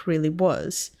the lake really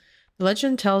was. The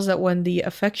legend tells that when the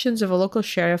affections of a local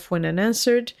sheriff went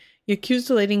unanswered, he accused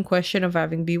the lady in question of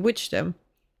having bewitched them.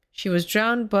 She was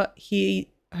drowned, but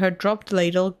her dropped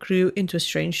ladle grew into a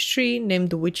strange tree named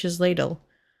the Witch's Ladle.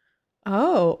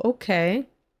 Oh, okay.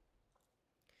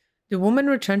 The woman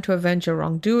returned to avenge her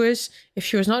wrongdoers. If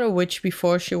she was not a witch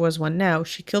before, she was one now.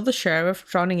 She killed the sheriff,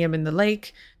 drowning him in the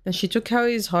lake. Then she took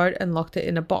Harry's heart and locked it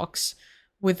in a box.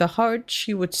 With the heart,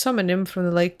 she would summon him from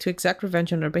the lake to exact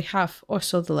revenge on her behalf, or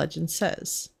so the legend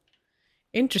says.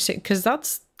 Interesting, because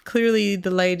that's clearly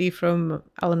the lady from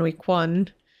Alan Wake 1,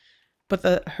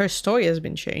 but her story has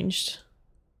been changed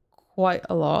quite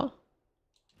a lot.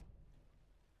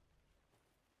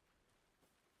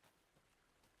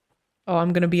 Oh,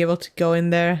 I'm gonna be able to go in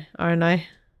there, aren't I?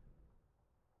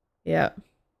 Yeah.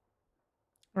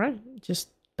 Alright, just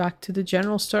back to the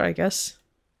general store, I guess.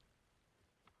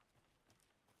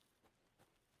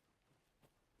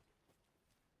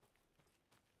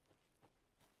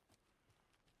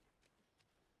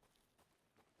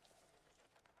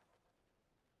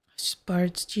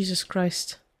 Birds, Jesus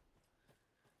Christ.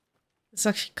 It's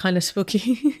actually kind of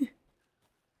spooky.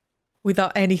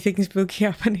 Without anything spooky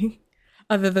happening.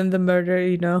 Other than the murder,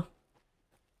 you know.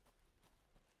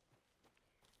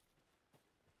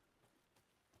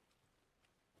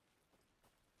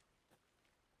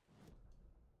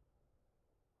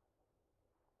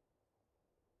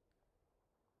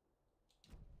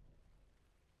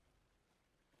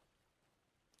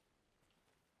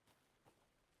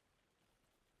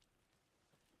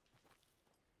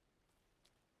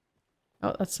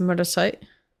 Oh, that's the murder site.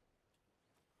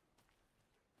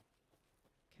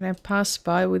 Can I pass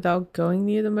by without going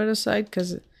near the murder site?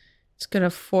 Because it's gonna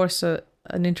force an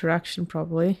interaction,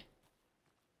 probably.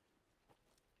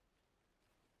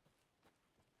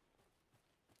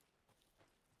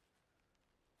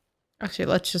 Actually,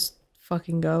 let's just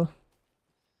fucking go.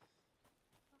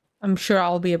 I'm sure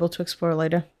I'll be able to explore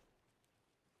later.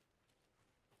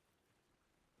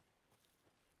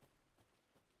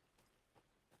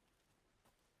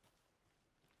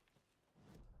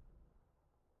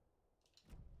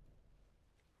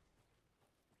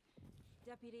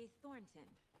 Deputy Thornton,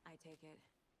 I take it.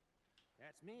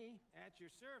 That's me, at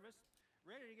your service,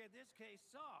 ready to get this case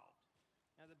solved.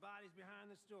 Now the body's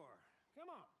behind the store. Come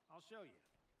on, I'll show you.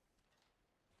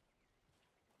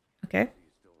 Okay. You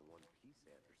still in one piece,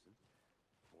 Anderson.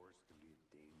 Forest can be a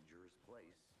dangerous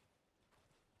place.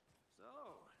 So,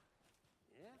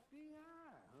 the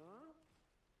FBI, huh?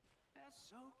 That's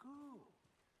so cool.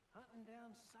 Hunting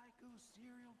down psycho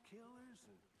serial killers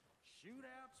and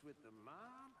shootouts with the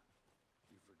mob.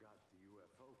 You forgot the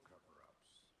UFO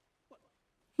cover-ups. What?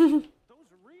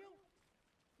 Those are real?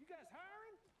 You guys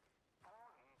hiring?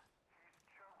 He's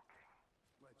joking.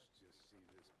 Let's just see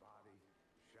this body,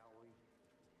 shall we?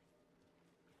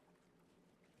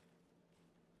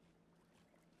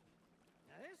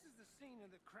 Now this is the scene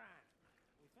of the crime.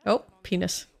 We found Oh, him on the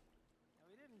penis. Now,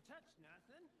 we didn't touch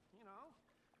nothing, you know,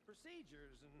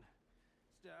 procedures and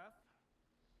stuff.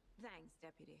 Thanks,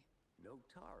 Deputy. No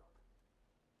tarp.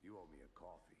 You owe me a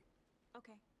coffee.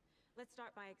 Okay, let's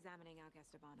start by examining our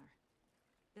guest of honor.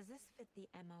 Does this fit the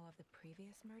MO of the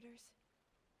previous murders?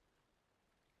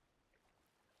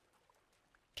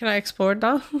 Can I explore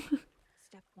now?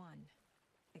 Step 1.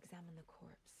 Examine the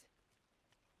corpse.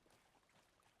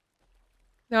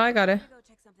 No, I got it. I'm gonna go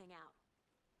check something out.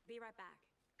 Be right back.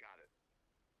 Got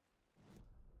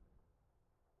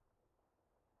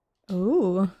it.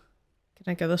 Ooh. Can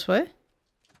I go this way?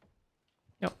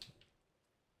 Nope.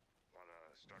 Wanna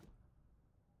start,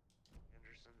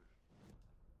 Anderson?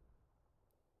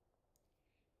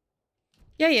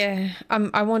 Yeah.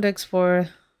 I want to explore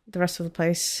the rest of the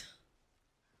place.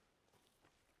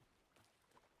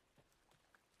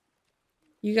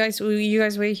 You guys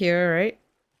wait here, right?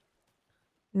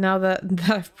 Now that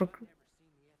I've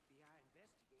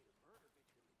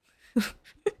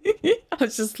I'll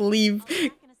just leave I'll be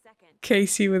back in a second.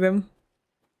 Casey with him.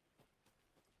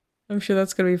 I'm sure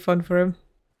that's gonna be fun for him.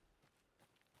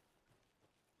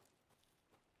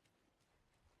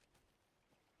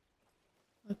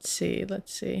 Let's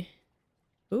see.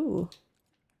 Ooh.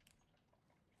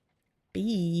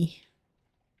 B.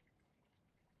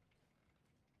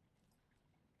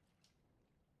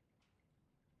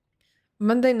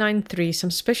 Monday 9/3.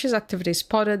 Some suspicious activity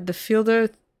spotted. The fielder,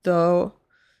 though,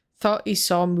 Thought he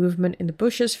saw movement in the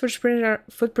bushes.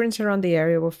 Footprints around the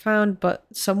area were found, but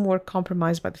some were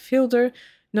compromised by the fielder.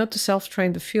 Note to self,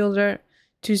 train the fielder.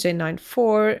 Tuesday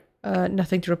 9/4.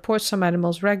 Nothing to report. Some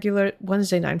animals regular.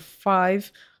 Wednesday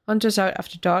 9/5. Hunters out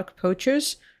after dark.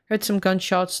 Poachers. Heard some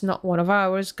gunshots. Not one of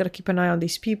ours. Gotta keep an eye on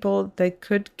these people. They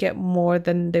could get more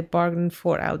than they bargained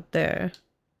for out there.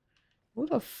 Who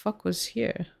the fuck was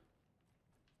here?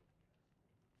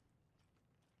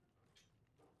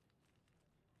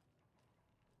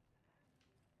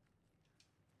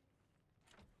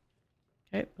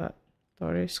 Okay, that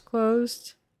door is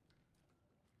closed.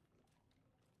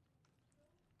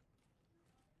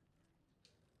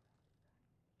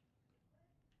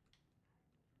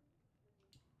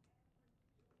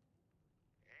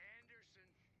 Anderson.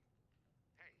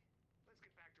 Hey, let's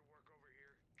get back to work over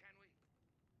here, can we?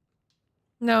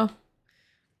 No,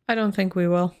 I don't think we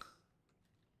will.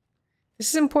 This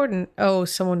is important. Oh,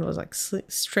 someone was like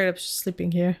straight up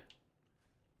sleeping here.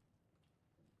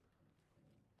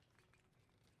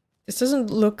 This doesn't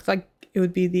look like it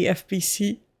would be the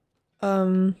FBC.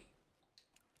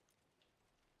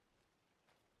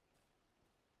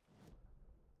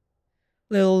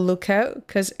 Little lookout,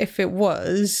 because if it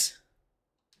was,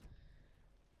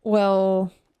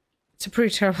 well, it's a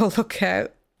pretty terrible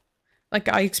lookout. Like,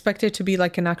 I expect it to be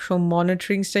like an actual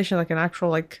monitoring station, like an actual,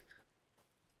 like,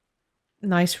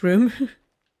 nice room.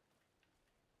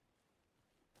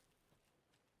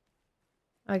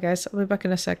 Hi guys, I'll be back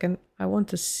in a second. I want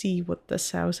to see what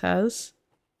this house has.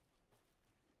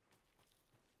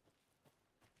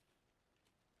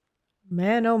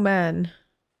 Man, oh man.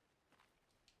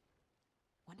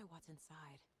 Wonder what's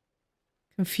inside.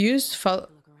 Confused?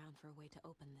 Look around for a way to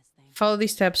open this thing. Follow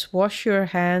these steps. Wash your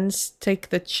hands. Take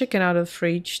the chicken out of the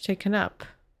fridge. Take a nap.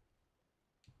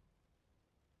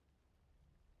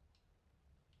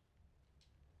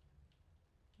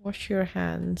 Wash your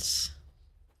hands.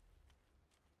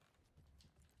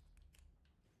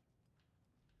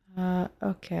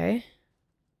 Okay.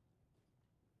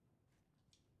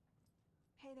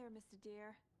 Hey there, Mr.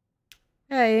 Deer.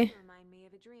 Hey. You remind me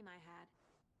of a dream I had.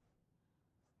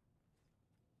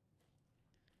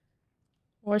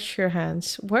 Wash your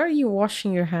hands. Where are you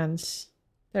washing your hands?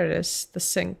 There it is. The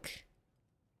sink.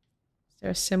 Is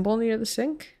there a symbol near the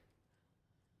sink?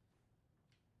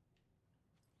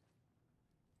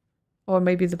 Or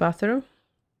maybe the bathroom?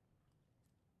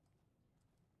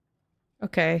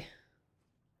 Okay.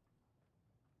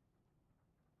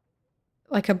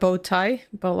 Like a bow tie,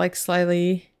 but like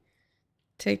slightly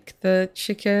take the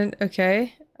chicken.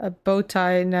 Okay. A bow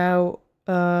tie now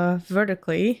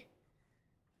vertically.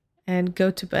 And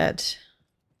go to bed.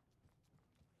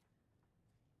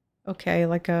 Okay,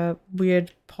 like a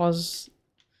weird pause.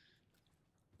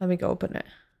 Let me go open it.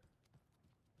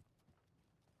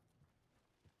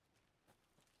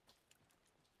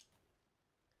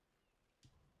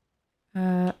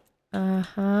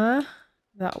 Uh-huh.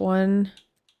 That one.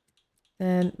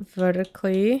 Then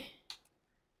vertically.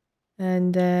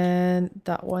 And then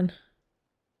that one.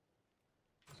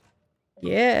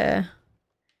 Yeah.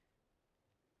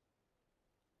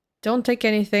 Don't take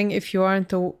anything if you aren't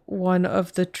the one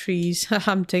of the trees.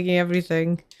 I'm taking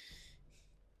everything.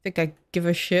 Think I give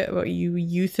a shit what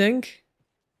you think?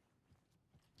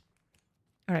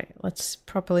 Alright, let's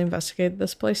properly investigate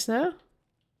this place now.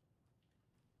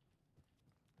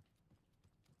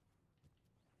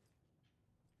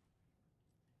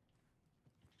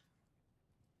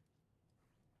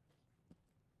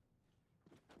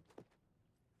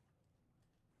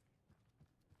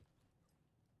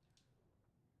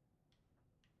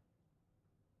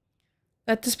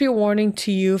 Let this be a warning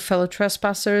to you, fellow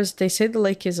trespassers. They say the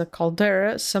lake is a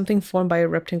caldera, something formed by a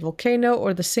erupting volcano,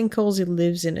 or the sinkholes it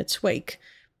lives in its wake.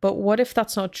 But what if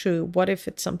that's not true? What if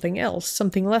it's something else?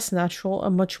 Something less natural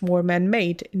and much more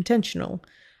man-made, intentional?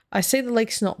 I say the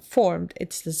lake's not formed,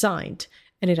 it's designed,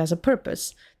 and it has a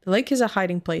purpose. The lake is a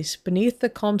hiding place. Beneath the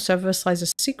calm surface lies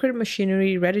a secret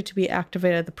machinery ready to be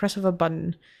activated at the press of a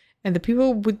button. And the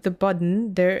people with the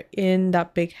button, they're in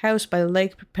that big house by the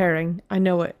lake preparing. I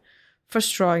know it.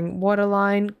 First drawing,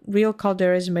 waterline, real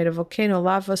caldera is made of volcano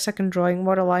lava. Second drawing,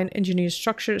 waterline, engineered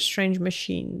structure, strange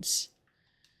machines.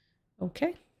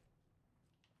 Okay.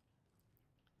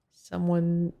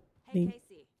 Someone... Hey,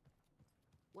 Casey.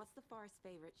 What's the forest's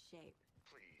favorite shape?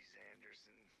 Please,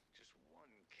 Anderson. Just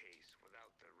one case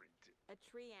without the A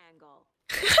triangle.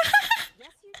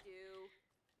 Yes, you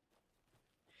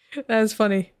do. That was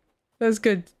funny. That was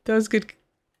good. That was good.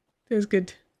 That was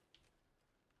good.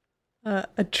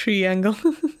 A triangle.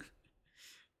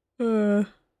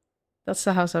 That's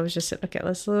the house I was just in. Okay,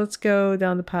 let's go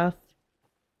down the path.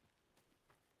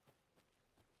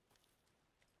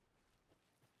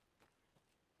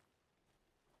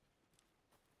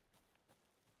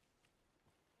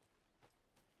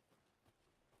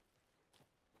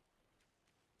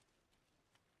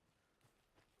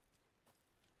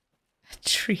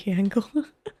 triangle.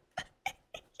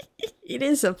 It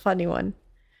is a funny one.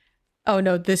 Oh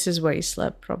no, this is where he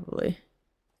slept, probably.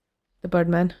 The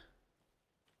Birdman.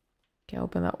 Okay,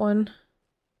 open that one.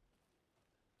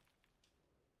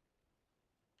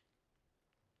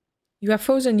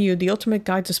 UFOs and You, the ultimate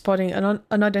guide to spotting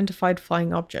unidentified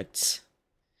flying objects.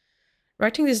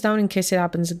 Writing this down in case it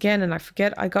happens again and I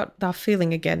forget, I got that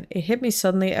feeling again. It hit me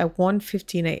suddenly at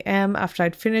 1:15 a.m. after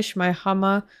I'd finished my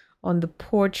Hummer on the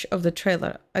porch of the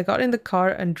trailer. I got in the car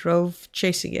and drove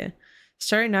chasing it.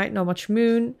 Starry night, not much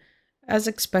moon. As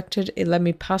expected, it led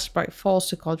me past Bright Falls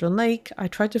to Cauldron Lake. I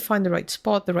tried to find the right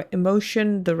spot, the right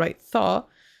emotion, the right thought,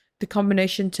 the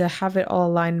combination to have it all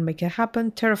align and make it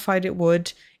happen. Terrified it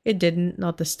would. It didn't,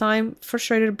 not this time.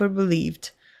 Frustrated but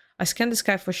relieved. I scanned the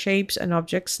sky for shapes and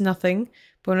objects, nothing.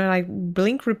 But when I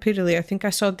blinked repeatedly, I think I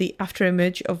saw the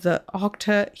afterimage of the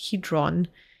octahedron.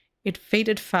 It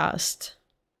faded fast.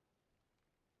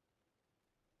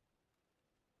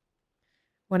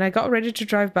 When I got ready to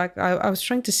drive back, I was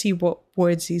trying to see what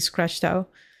words he scratched out.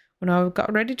 When I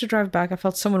got ready to drive back, I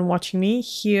felt someone watching me.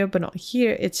 Here, but not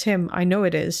here. It's him. I know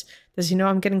it is. Does he know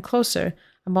I'm getting closer?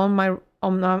 I'm on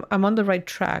the right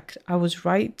track. I was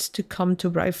right to come to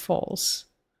Bright Falls.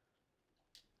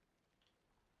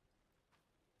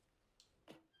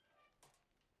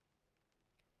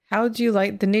 How do you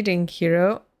like the knitting,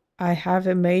 hero? I had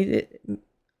it made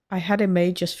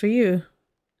just for you.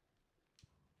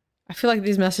 I feel like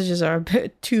these messages are a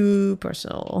bit too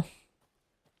personal.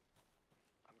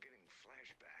 I'm getting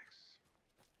flashbacks.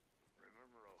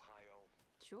 Remember Ohio?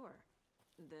 Sure.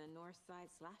 The North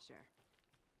Side slasher.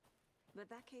 But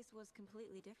that case was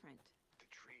completely different. The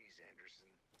trees, Anderson.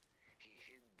 He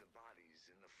hid the bodies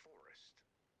in the forest.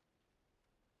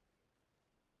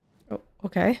 Oh,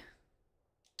 okay.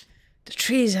 The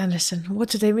trees, Anderson. What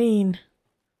do they mean?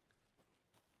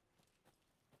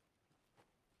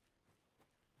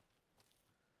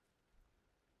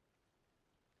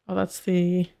 Oh, that's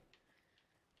the...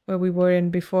 where we were in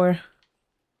before.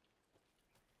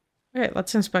 Alright,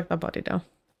 let's inspect that body now.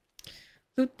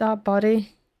 Loot that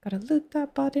body. Gotta loot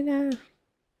that body now.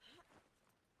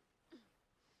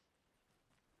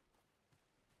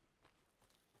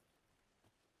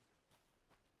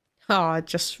 Oh,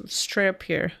 just straight up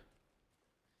here.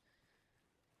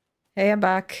 Hey, I'm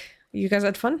back. You guys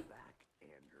had fun? Back,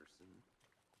 Anderson.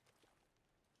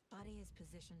 Body is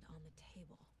positioned on the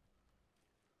table.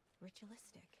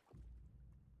 Ritualistic.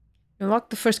 Unlock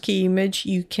the first key image.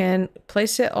 You can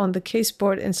place it on the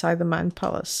caseboard inside the Man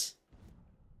Palace.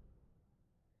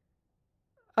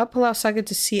 Up allows Saga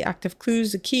to see active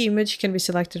clues. The key image can be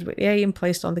selected with A and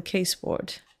placed on the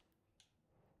caseboard.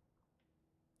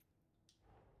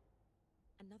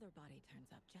 Another body turns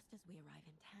up just as we arrive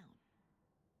in town.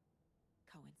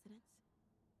 Coincidence?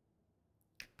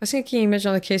 Placing a key image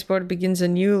on the caseboard begins a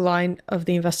new line of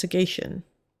the investigation.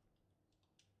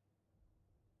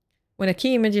 When a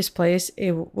key image is placed,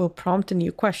 it will prompt a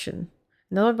new question.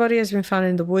 Another body has been found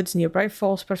in the woods near Bright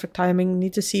Falls. Perfect timing.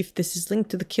 Need to see if this is linked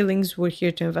to the killings we're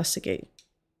here to investigate.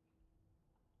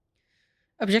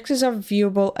 Objectives are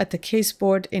viewable at the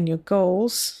caseboard in your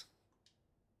goals.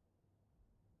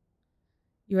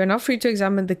 You are now free to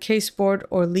examine the caseboard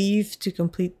or leave to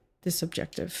complete this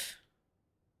objective.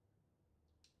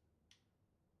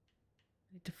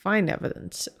 Need to find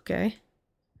evidence. Okay.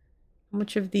 How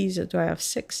much of these do I have?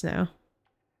 6 now.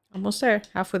 Almost there.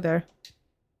 Halfway there.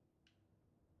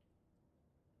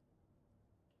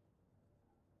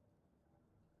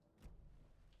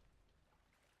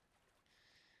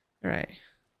 All right.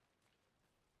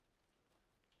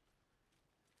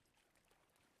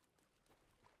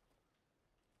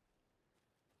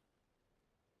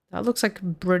 That looks like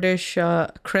British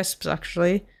crisps,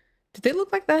 actually. Did they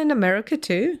look like that in America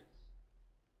too?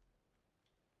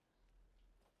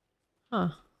 Huh.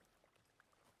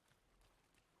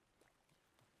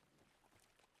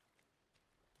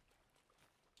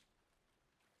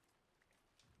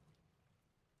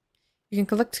 You can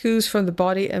collect clues from the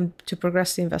body and to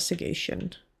progress the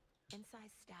investigation.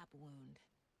 Inside stab wound.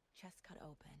 Chest cut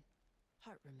open.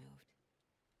 Heart removed.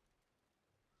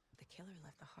 The killer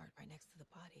left the heart right next to the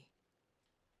body.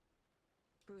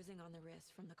 Bruising on the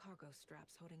wrist from the cargo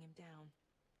straps holding him down.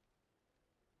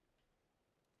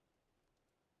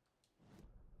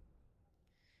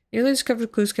 Newly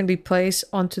discovered clues can be placed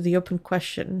onto the open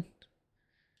question.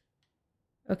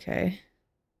 Okay.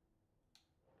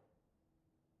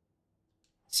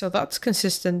 So that's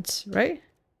consistent, right?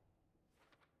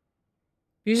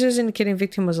 Users indicating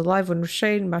victim was alive when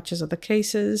restrained, matches other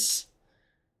cases.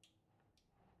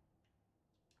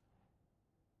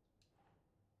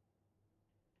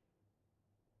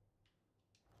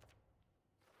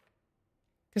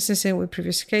 Consistent with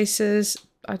previous cases.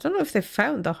 I don't know if they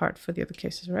found the heart for the other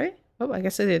cases, right? Oh, I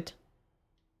guess they did.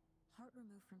 Heart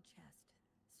removed from chest,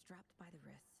 strapped by the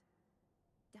wrists.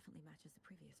 Definitely matches the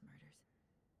previous murders.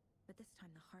 But this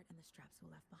time the heart and the straps were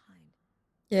left behind.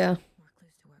 Yeah. More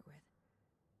clues to work with.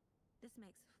 This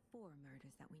makes 4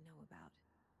 murders that we know about.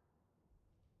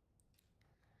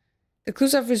 The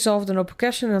clues have resolved an open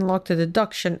question and unlocked a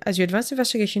deduction. As you advance the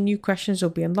investigation, new questions will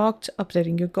be unlocked,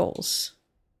 updating your goals.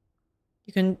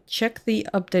 You can check the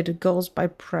updated goals by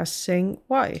pressing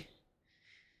Y.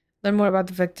 Learn more about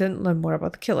the victim, learn more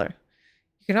about the killer.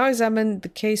 You can now examine the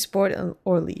case board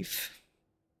or leave.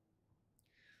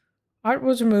 Art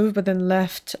was removed but then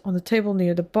left on the table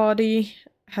near the body.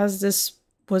 Was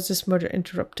this murder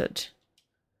interrupted?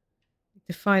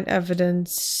 To find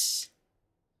evidence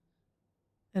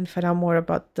and find out more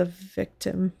about the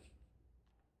victim.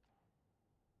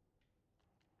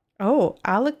 Oh,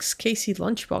 Alex Casey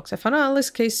lunchbox. I found an Alex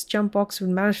Casey jump box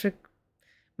with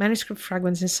manuscript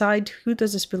fragments inside. Who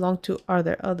does this belong to? Are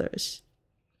there others?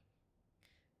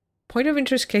 Point of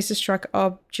interest cases track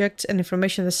objects and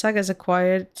information the saga has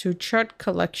acquired to chart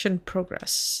collection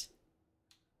progress.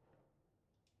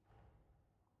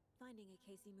 Finding a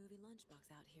Casey movie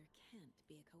lunchbox out here can't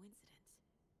be a coincidence.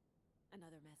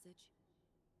 Another message.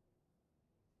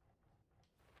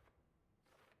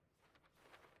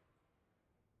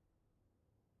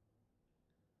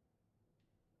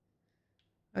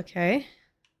 Okay.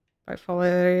 Brightfall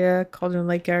area, Cauldron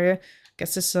Lake area.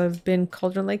 Guess this have been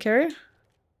Cauldron Lake area.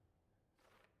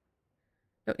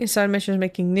 No inside mentions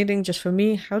making knitting just for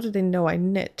me. How do they know I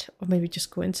knit? Or maybe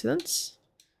just coincidence?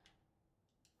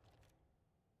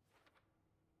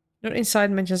 No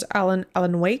inside mentions Alan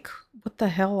Wake. What the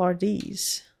hell are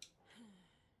these?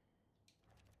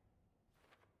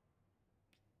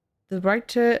 The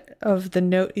writer of the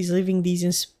note is leaving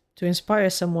these to inspire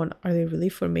someone. Are they really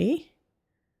for me?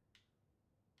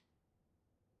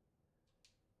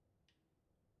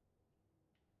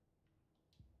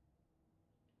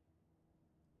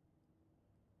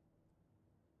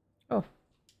 Oh.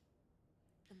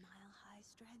 The Mile High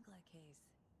Strangler case.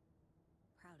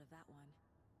 Proud of that one.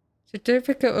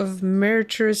 Certificate of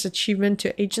Meritorious Achievement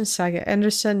to Agent Saga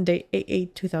Anderson, date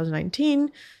 8/8/2019.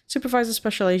 Supervisor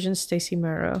Special Agent Stacy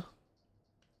Marrow.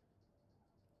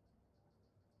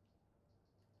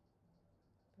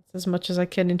 That's as much as I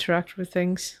can interact with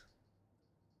things.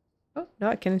 Oh, no,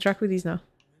 I can interact with these now.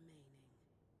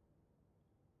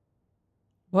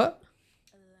 What?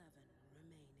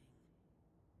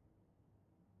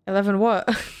 11 what?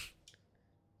 If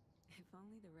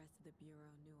only the rest of the Bureau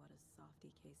knew what a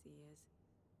softy Casey is.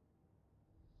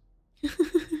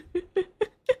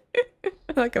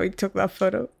 I like how he took that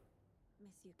photo.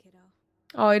 Miss you, kiddo.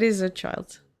 Oh, it is a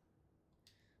child.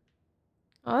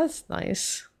 Oh, that's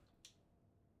nice.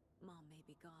 Mom may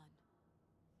be gone,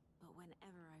 but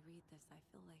whenever I read this, I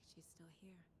feel like she's still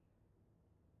here.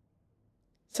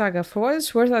 Saga, for what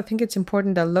it's worth, I think it's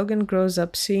important that Logan grows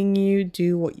up seeing you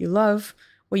do what you love,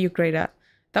 what you're great at.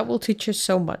 That will teach you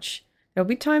so much. There'll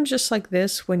be times just like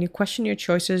this when you question your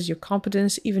choices, your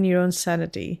competence, even your own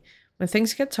sanity. When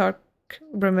things get dark,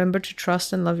 remember to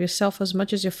trust and love yourself as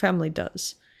much as your family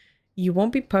does. You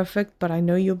won't be perfect, but I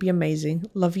know you'll be amazing.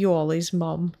 Love you always,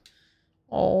 Mom.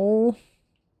 Oh.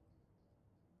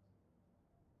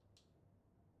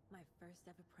 My first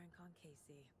ever prank on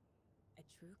Casey. A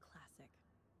true classic.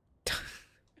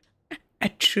 A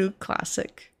true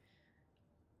classic.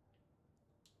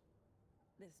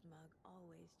 This mug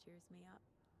always cheers me up.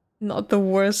 Not the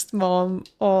worst, Mom.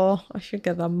 Oh, I should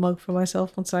get that mug for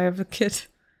myself once I have a kid.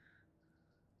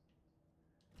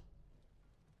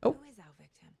 Oh. Who is our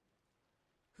victim?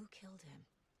 Who killed him?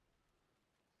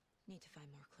 Need to find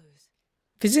more clues.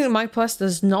 Visiting My Plus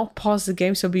does not pause the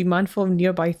game, so be mindful of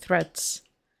nearby threats.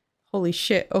 Holy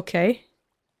shit, okay.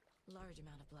 Large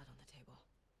amount of blood on the table.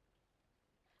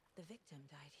 The victim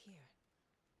died here.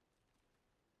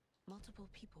 Multiple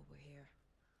people were here.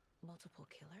 Multiple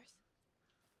killers?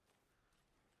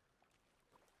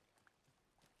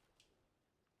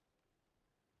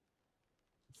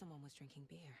 Someone was drinking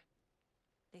beer.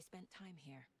 They spent time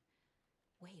here,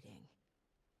 waiting.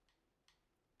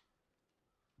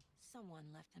 Someone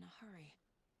left in a hurry.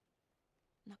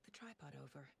 Knocked the tripod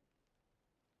over.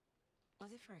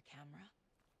 Was it for a camera?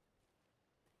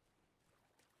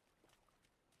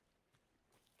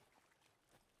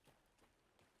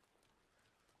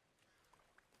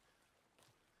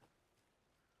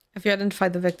 Have you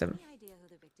identified the victim? Any idea who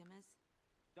the victim is?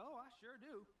 Oh, I sure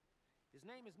do. His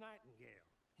name is Nightingale.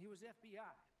 He was FBI.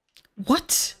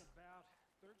 What? About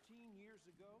 13 years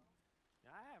ago.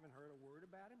 I haven't heard a word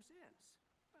about him since.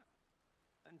 Well,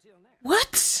 Until now.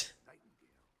 What?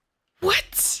 Nightingale.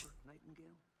 What?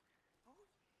 Nightingale? Oh,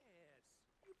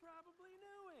 yes. You probably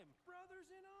knew him. Brothers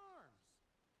in arms.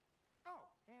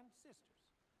 Oh, and sisters.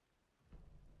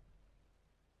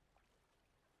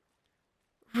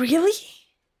 Really?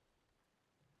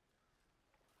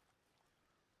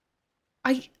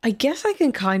 I guess I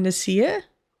can kind of see it.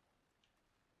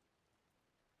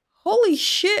 Holy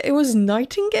shit, it was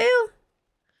Nightingale?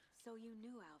 So you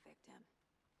knew our victim.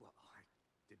 Well, I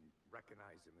didn't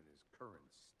recognize him in his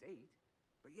current state.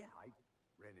 But yeah, I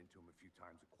ran into him a few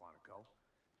times at Quantico.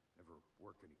 Never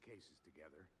worked any cases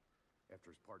together.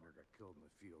 After his partner got killed in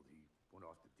the field, he went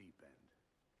off the deep end.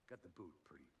 Got the boot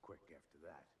pretty quick after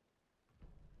that.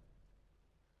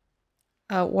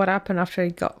 What happened after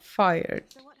he got fired?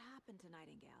 So what happened to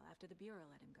Nightingale after the Bureau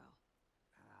let him go?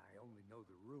 I only know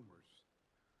the rumors.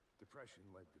 Depression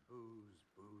led to booze,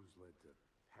 booze led to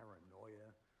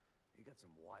paranoia. He got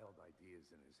some wild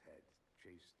ideas in his head,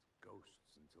 chased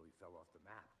ghosts until he fell off the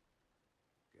map.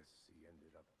 Guess he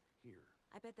ended up here,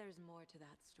 I bet there's more to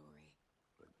that story.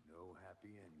 but no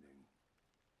happy ending.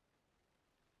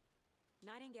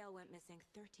 Nightingale went missing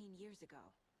 13 years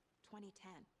ago, 2010.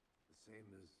 The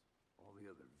same as all the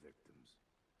other victims.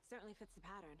 Certainly fits the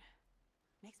pattern.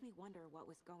 Makes me wonder what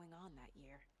was going on that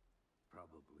year.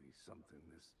 Probably something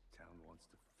this town wants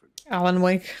to forget. Alan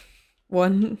Wake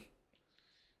 1.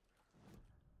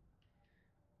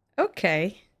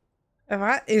 Okay.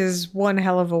 That is one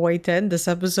hell of a way to end this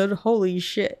episode. Holy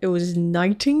shit, it was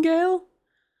Nightingale?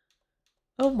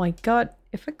 Oh my god.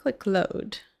 If I click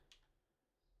load.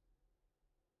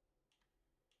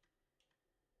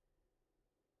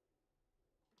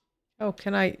 Oh,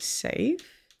 can I save?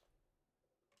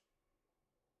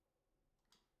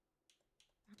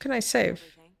 How can I save?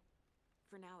 Everything.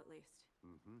 For now, at least.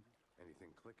 Anything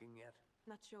clicking yet?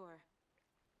 Not sure.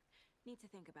 Need to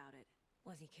think about it.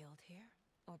 Was he killed here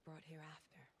or brought here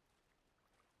after?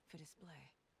 For display.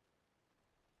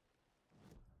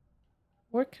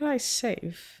 Where can I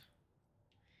save?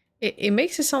 It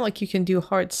makes it sound like you can do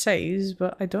hard saves,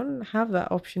 but I don't have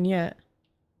that option yet.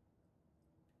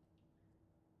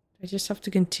 I just have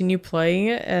to continue playing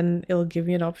it and it'll give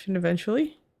me an option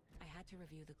eventually. I had to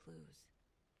review the clues.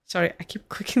 Sorry, I keep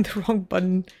clicking the wrong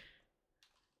button.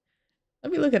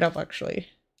 Let me look it up actually.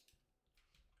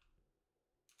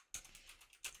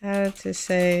 How to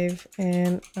save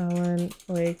in Alan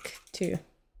Wake 2.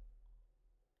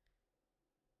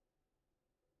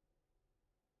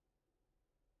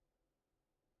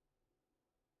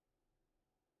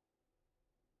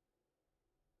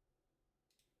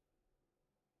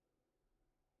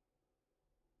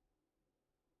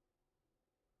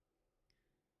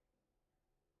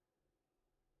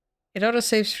 It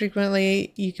autosaves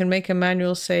frequently. You can make a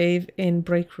manual save in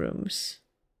break rooms.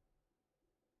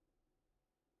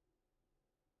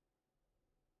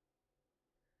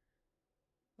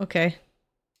 Okay.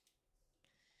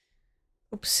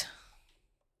 Oops.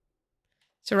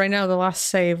 So right now the last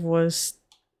save was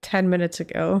 10 minutes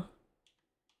ago.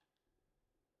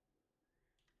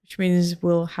 Which means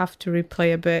we'll have to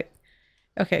replay a bit.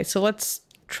 Okay, so let's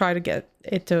try to get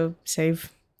it to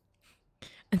save.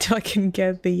 Until I can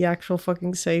get the actual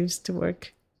fucking saves to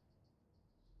work.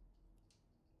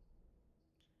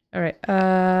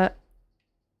 Alright,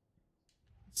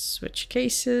 switch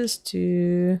cases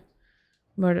to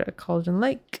Murder at Cauldron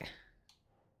Lake.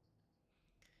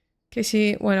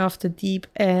 Casey went off the deep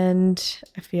end.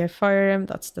 FBI fired him.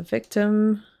 That's the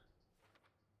victim.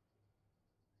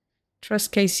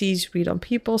 Trust Casey's read on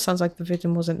people. Sounds like the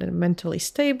victim wasn't mentally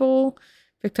stable.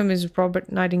 Victim is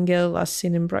Robert Nightingale, last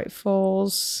seen in Bright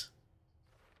Falls.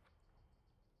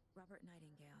 Robert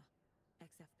Nightingale,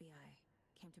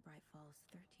 ex-FBI, came to Bright Falls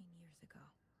 13 years ago.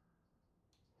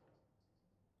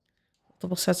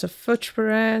 Multiple sets of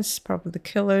footprints, probably the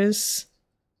killers.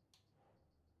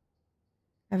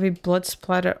 Heavy blood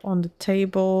splatter on the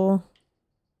table.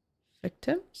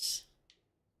 Victims?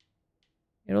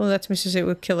 It only lets me associate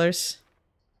with killers.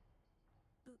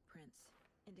 Boot prints,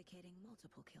 indicating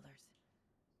multiple killers.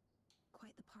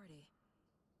 Quite the party.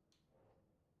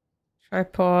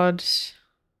 Tripod.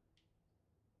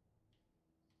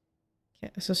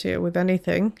 Can't associate it with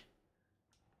anything.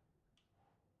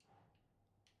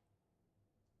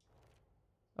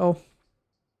 Oh.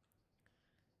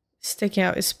 Sticking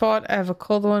out his spot. I have a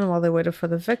cold one while they waited for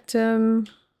the victim.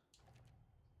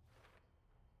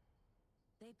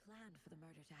 They planned for the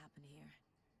murder to happen here,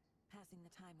 passing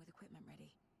the time with equipment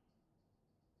ready.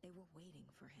 They were waiting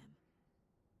for him.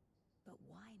 But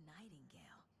why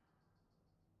Nightingale?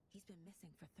 He's been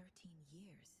missing for 13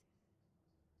 years.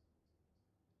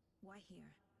 Why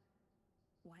here?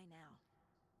 Why now?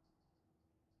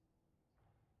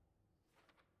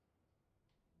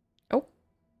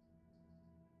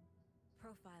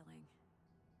 Profiling.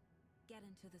 Get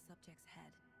into the subject's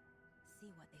head.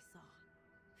 See what they saw.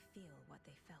 Feel what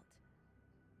they felt.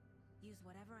 Use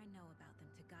whatever I know about them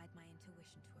to guide my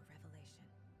intuition to a revelation.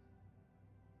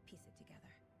 Piece it together.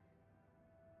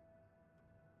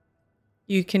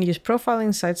 You can use profiling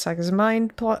inside Saga's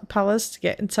mind palace to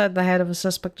get inside the head of a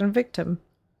suspect and victim.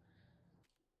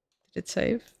 Did it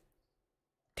save?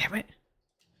 Damn it.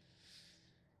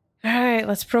 Alright,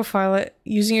 let's profile it.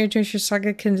 Using your intuition,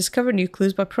 Saga can discover new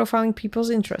clues by profiling people's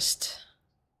interest.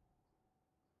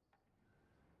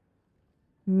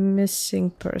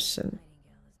 Missing person.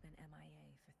 Nightingale has been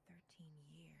MIA for 13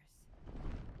 years.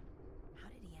 How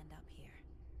did he end up here?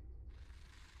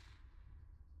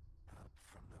 Up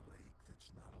from the lake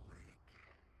that's not a lake.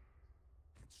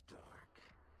 It's dark.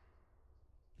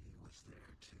 He was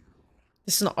there too.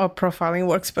 This is not how profiling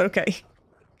works, but okay. Awake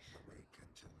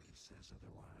until he says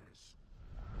otherwise.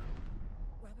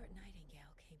 Robert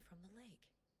Nightingale came from the lake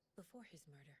before his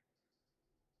murder.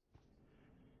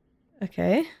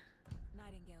 Okay.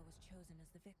 Nightingale was chosen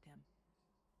as the victim.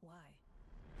 Why?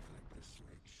 Flick the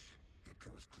switch. It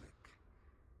goes click.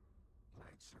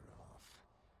 Lights are off.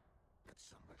 But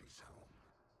somebody's home.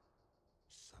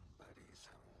 Somebody's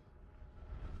home.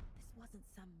 This wasn't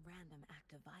some random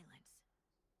act of violence.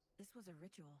 This was a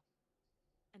ritual.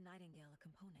 And Nightingale a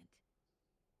component.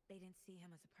 They didn't see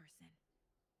him as a person.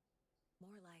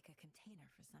 More like a container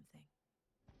for something.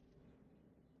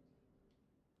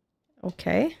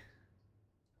 Okay.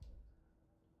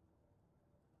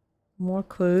 More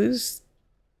clues.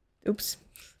 Oops.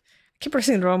 I keep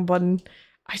pressing the wrong button.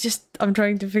 I'm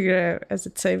trying to figure it out. Has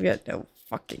it saved yet? No.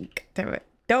 Fucking damn it.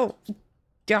 No.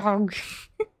 Dog.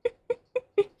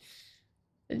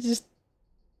 I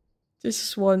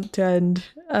just want to end.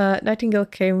 Nightingale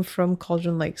came from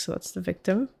Cauldron Lake, so that's the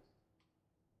victim.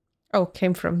 Oh,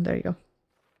 came from. There you go.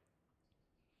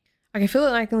 I can feel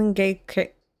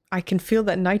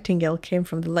that Nightingale came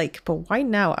from the lake, but why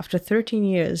now, after 13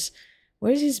 years?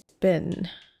 Where's he been?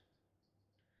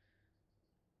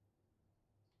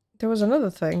 There was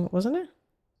another thing, wasn't it?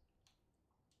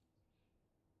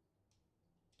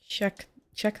 Check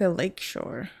the lake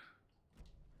shore.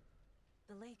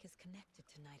 The lake is connected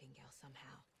to Nightingale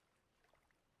somehow.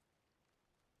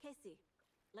 Casey,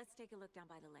 let's take a look down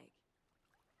by the lake.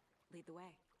 Lead the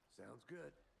way. Sounds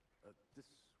good. This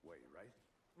way, right?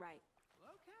 Right.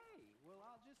 Okay, well,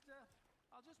 I'll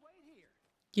just wait here.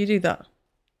 You do that.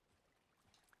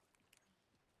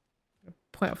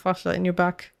 Point a flashlight in your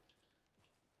back.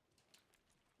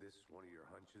 This one of your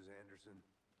hunches, Anderson?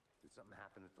 Did something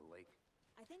happen at the lake?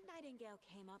 I think Nightingale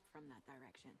came up from that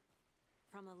direction.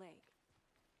 From the lake.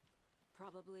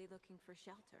 Probably looking for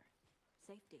shelter.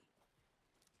 Safety.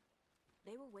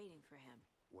 They were waiting for him.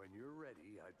 When you're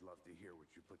ready, I'd love to hear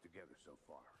what you put together so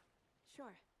far.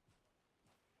 Sure.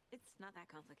 It's not that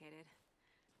complicated.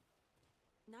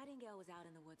 Nightingale was out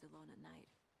in the woods alone at night,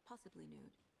 possibly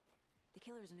nude. The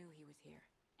killers knew he was here,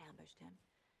 ambushed him,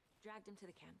 dragged him to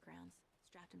the campgrounds,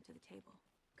 strapped him to the table,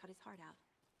 cut his heart out.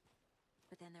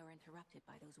 But then they were interrupted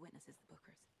by those witnesses, the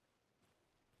Bookers.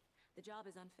 The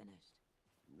job is unfinished.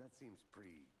 That seems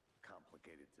pretty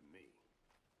complicated to me.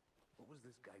 What was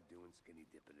this guy doing skinny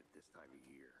dipping at this time of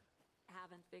year?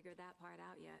 Haven't figured that part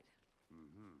out yet.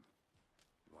 Mm-hmm.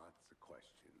 Lots of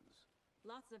questions.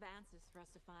 Lots of answers for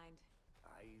us to find.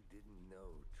 I didn't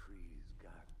know trees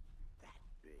got that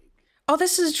big. Oh,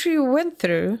 this is a tree we went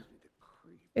through.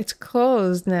 Creep. It's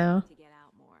closed now. To get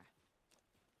out more.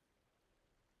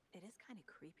 It is kind of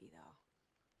creepy, though.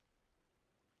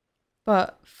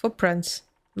 But footprints.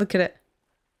 Look at it.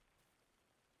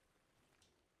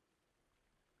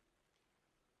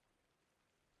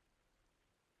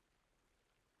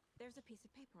 There's a piece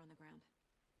of paper on the ground.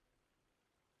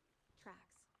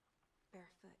 Tracks.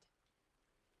 Barefoot.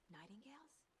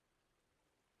 Nightingales?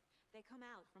 They come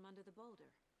out from under the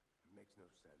boulder. Makes no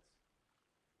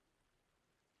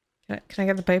sense. Can I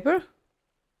get the paper?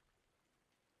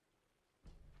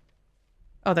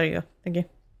 Oh, there you go. Thank you.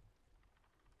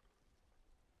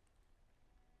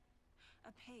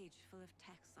 A page full of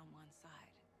text on one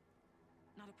side.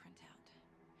 Not a printout.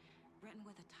 Written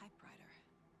with a typewriter.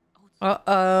 Old school.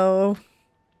 Uh-oh.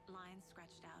 Lines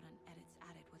scratched out and edits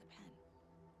added with a pen.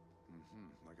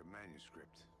 Mm-hmm. Like a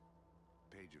manuscript.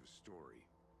 Page of a story.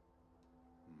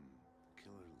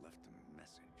 Killer left a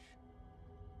message.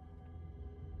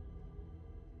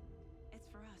 It's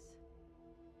for us.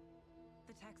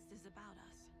 The text is about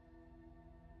us.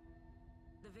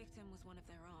 The victim was one of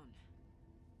their own.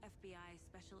 FBI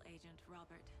Special Agent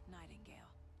Robert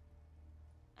Nightingale.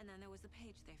 And then there was the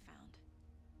page they found.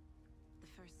 The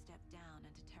first step down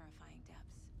into terrifying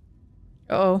depths.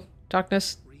 Uh-oh.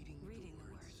 Darkness. Reading the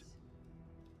words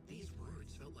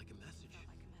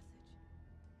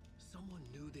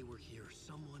for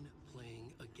someone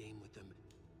playing a game with them.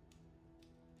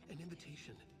 An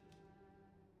invitation.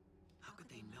 How could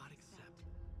they not accept,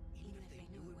 even if they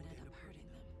knew it would end up hurting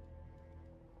them?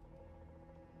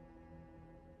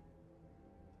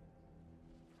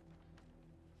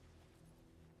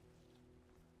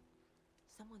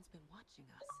 Someone's been watching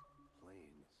us.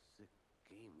 Playing a sick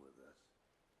game with us.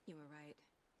 You were right.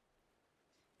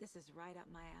 This is right up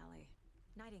my alley.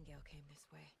 Nightingale came this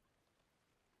way.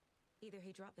 Either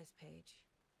he dropped this page,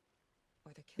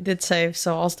 or the It did save,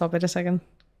 so I'll stop it a second.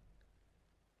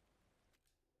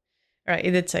 Alright,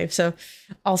 it did save, so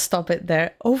I'll stop it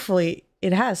there. Hopefully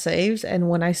it has saved, and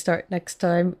when I start next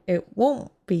time, it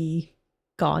won't be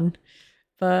gone.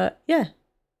 But yeah,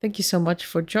 thank you so much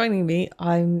for joining me.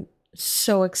 I'm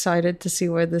so excited to see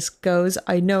where this goes.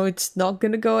 I know it's not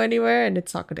going to go anywhere, and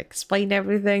it's not going to explain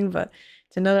everything, but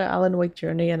it's another Alan Wake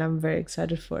journey, and I'm very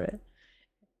excited for it.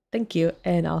 Thank you,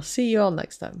 and I'll see you all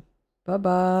next time.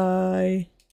 Bye-bye.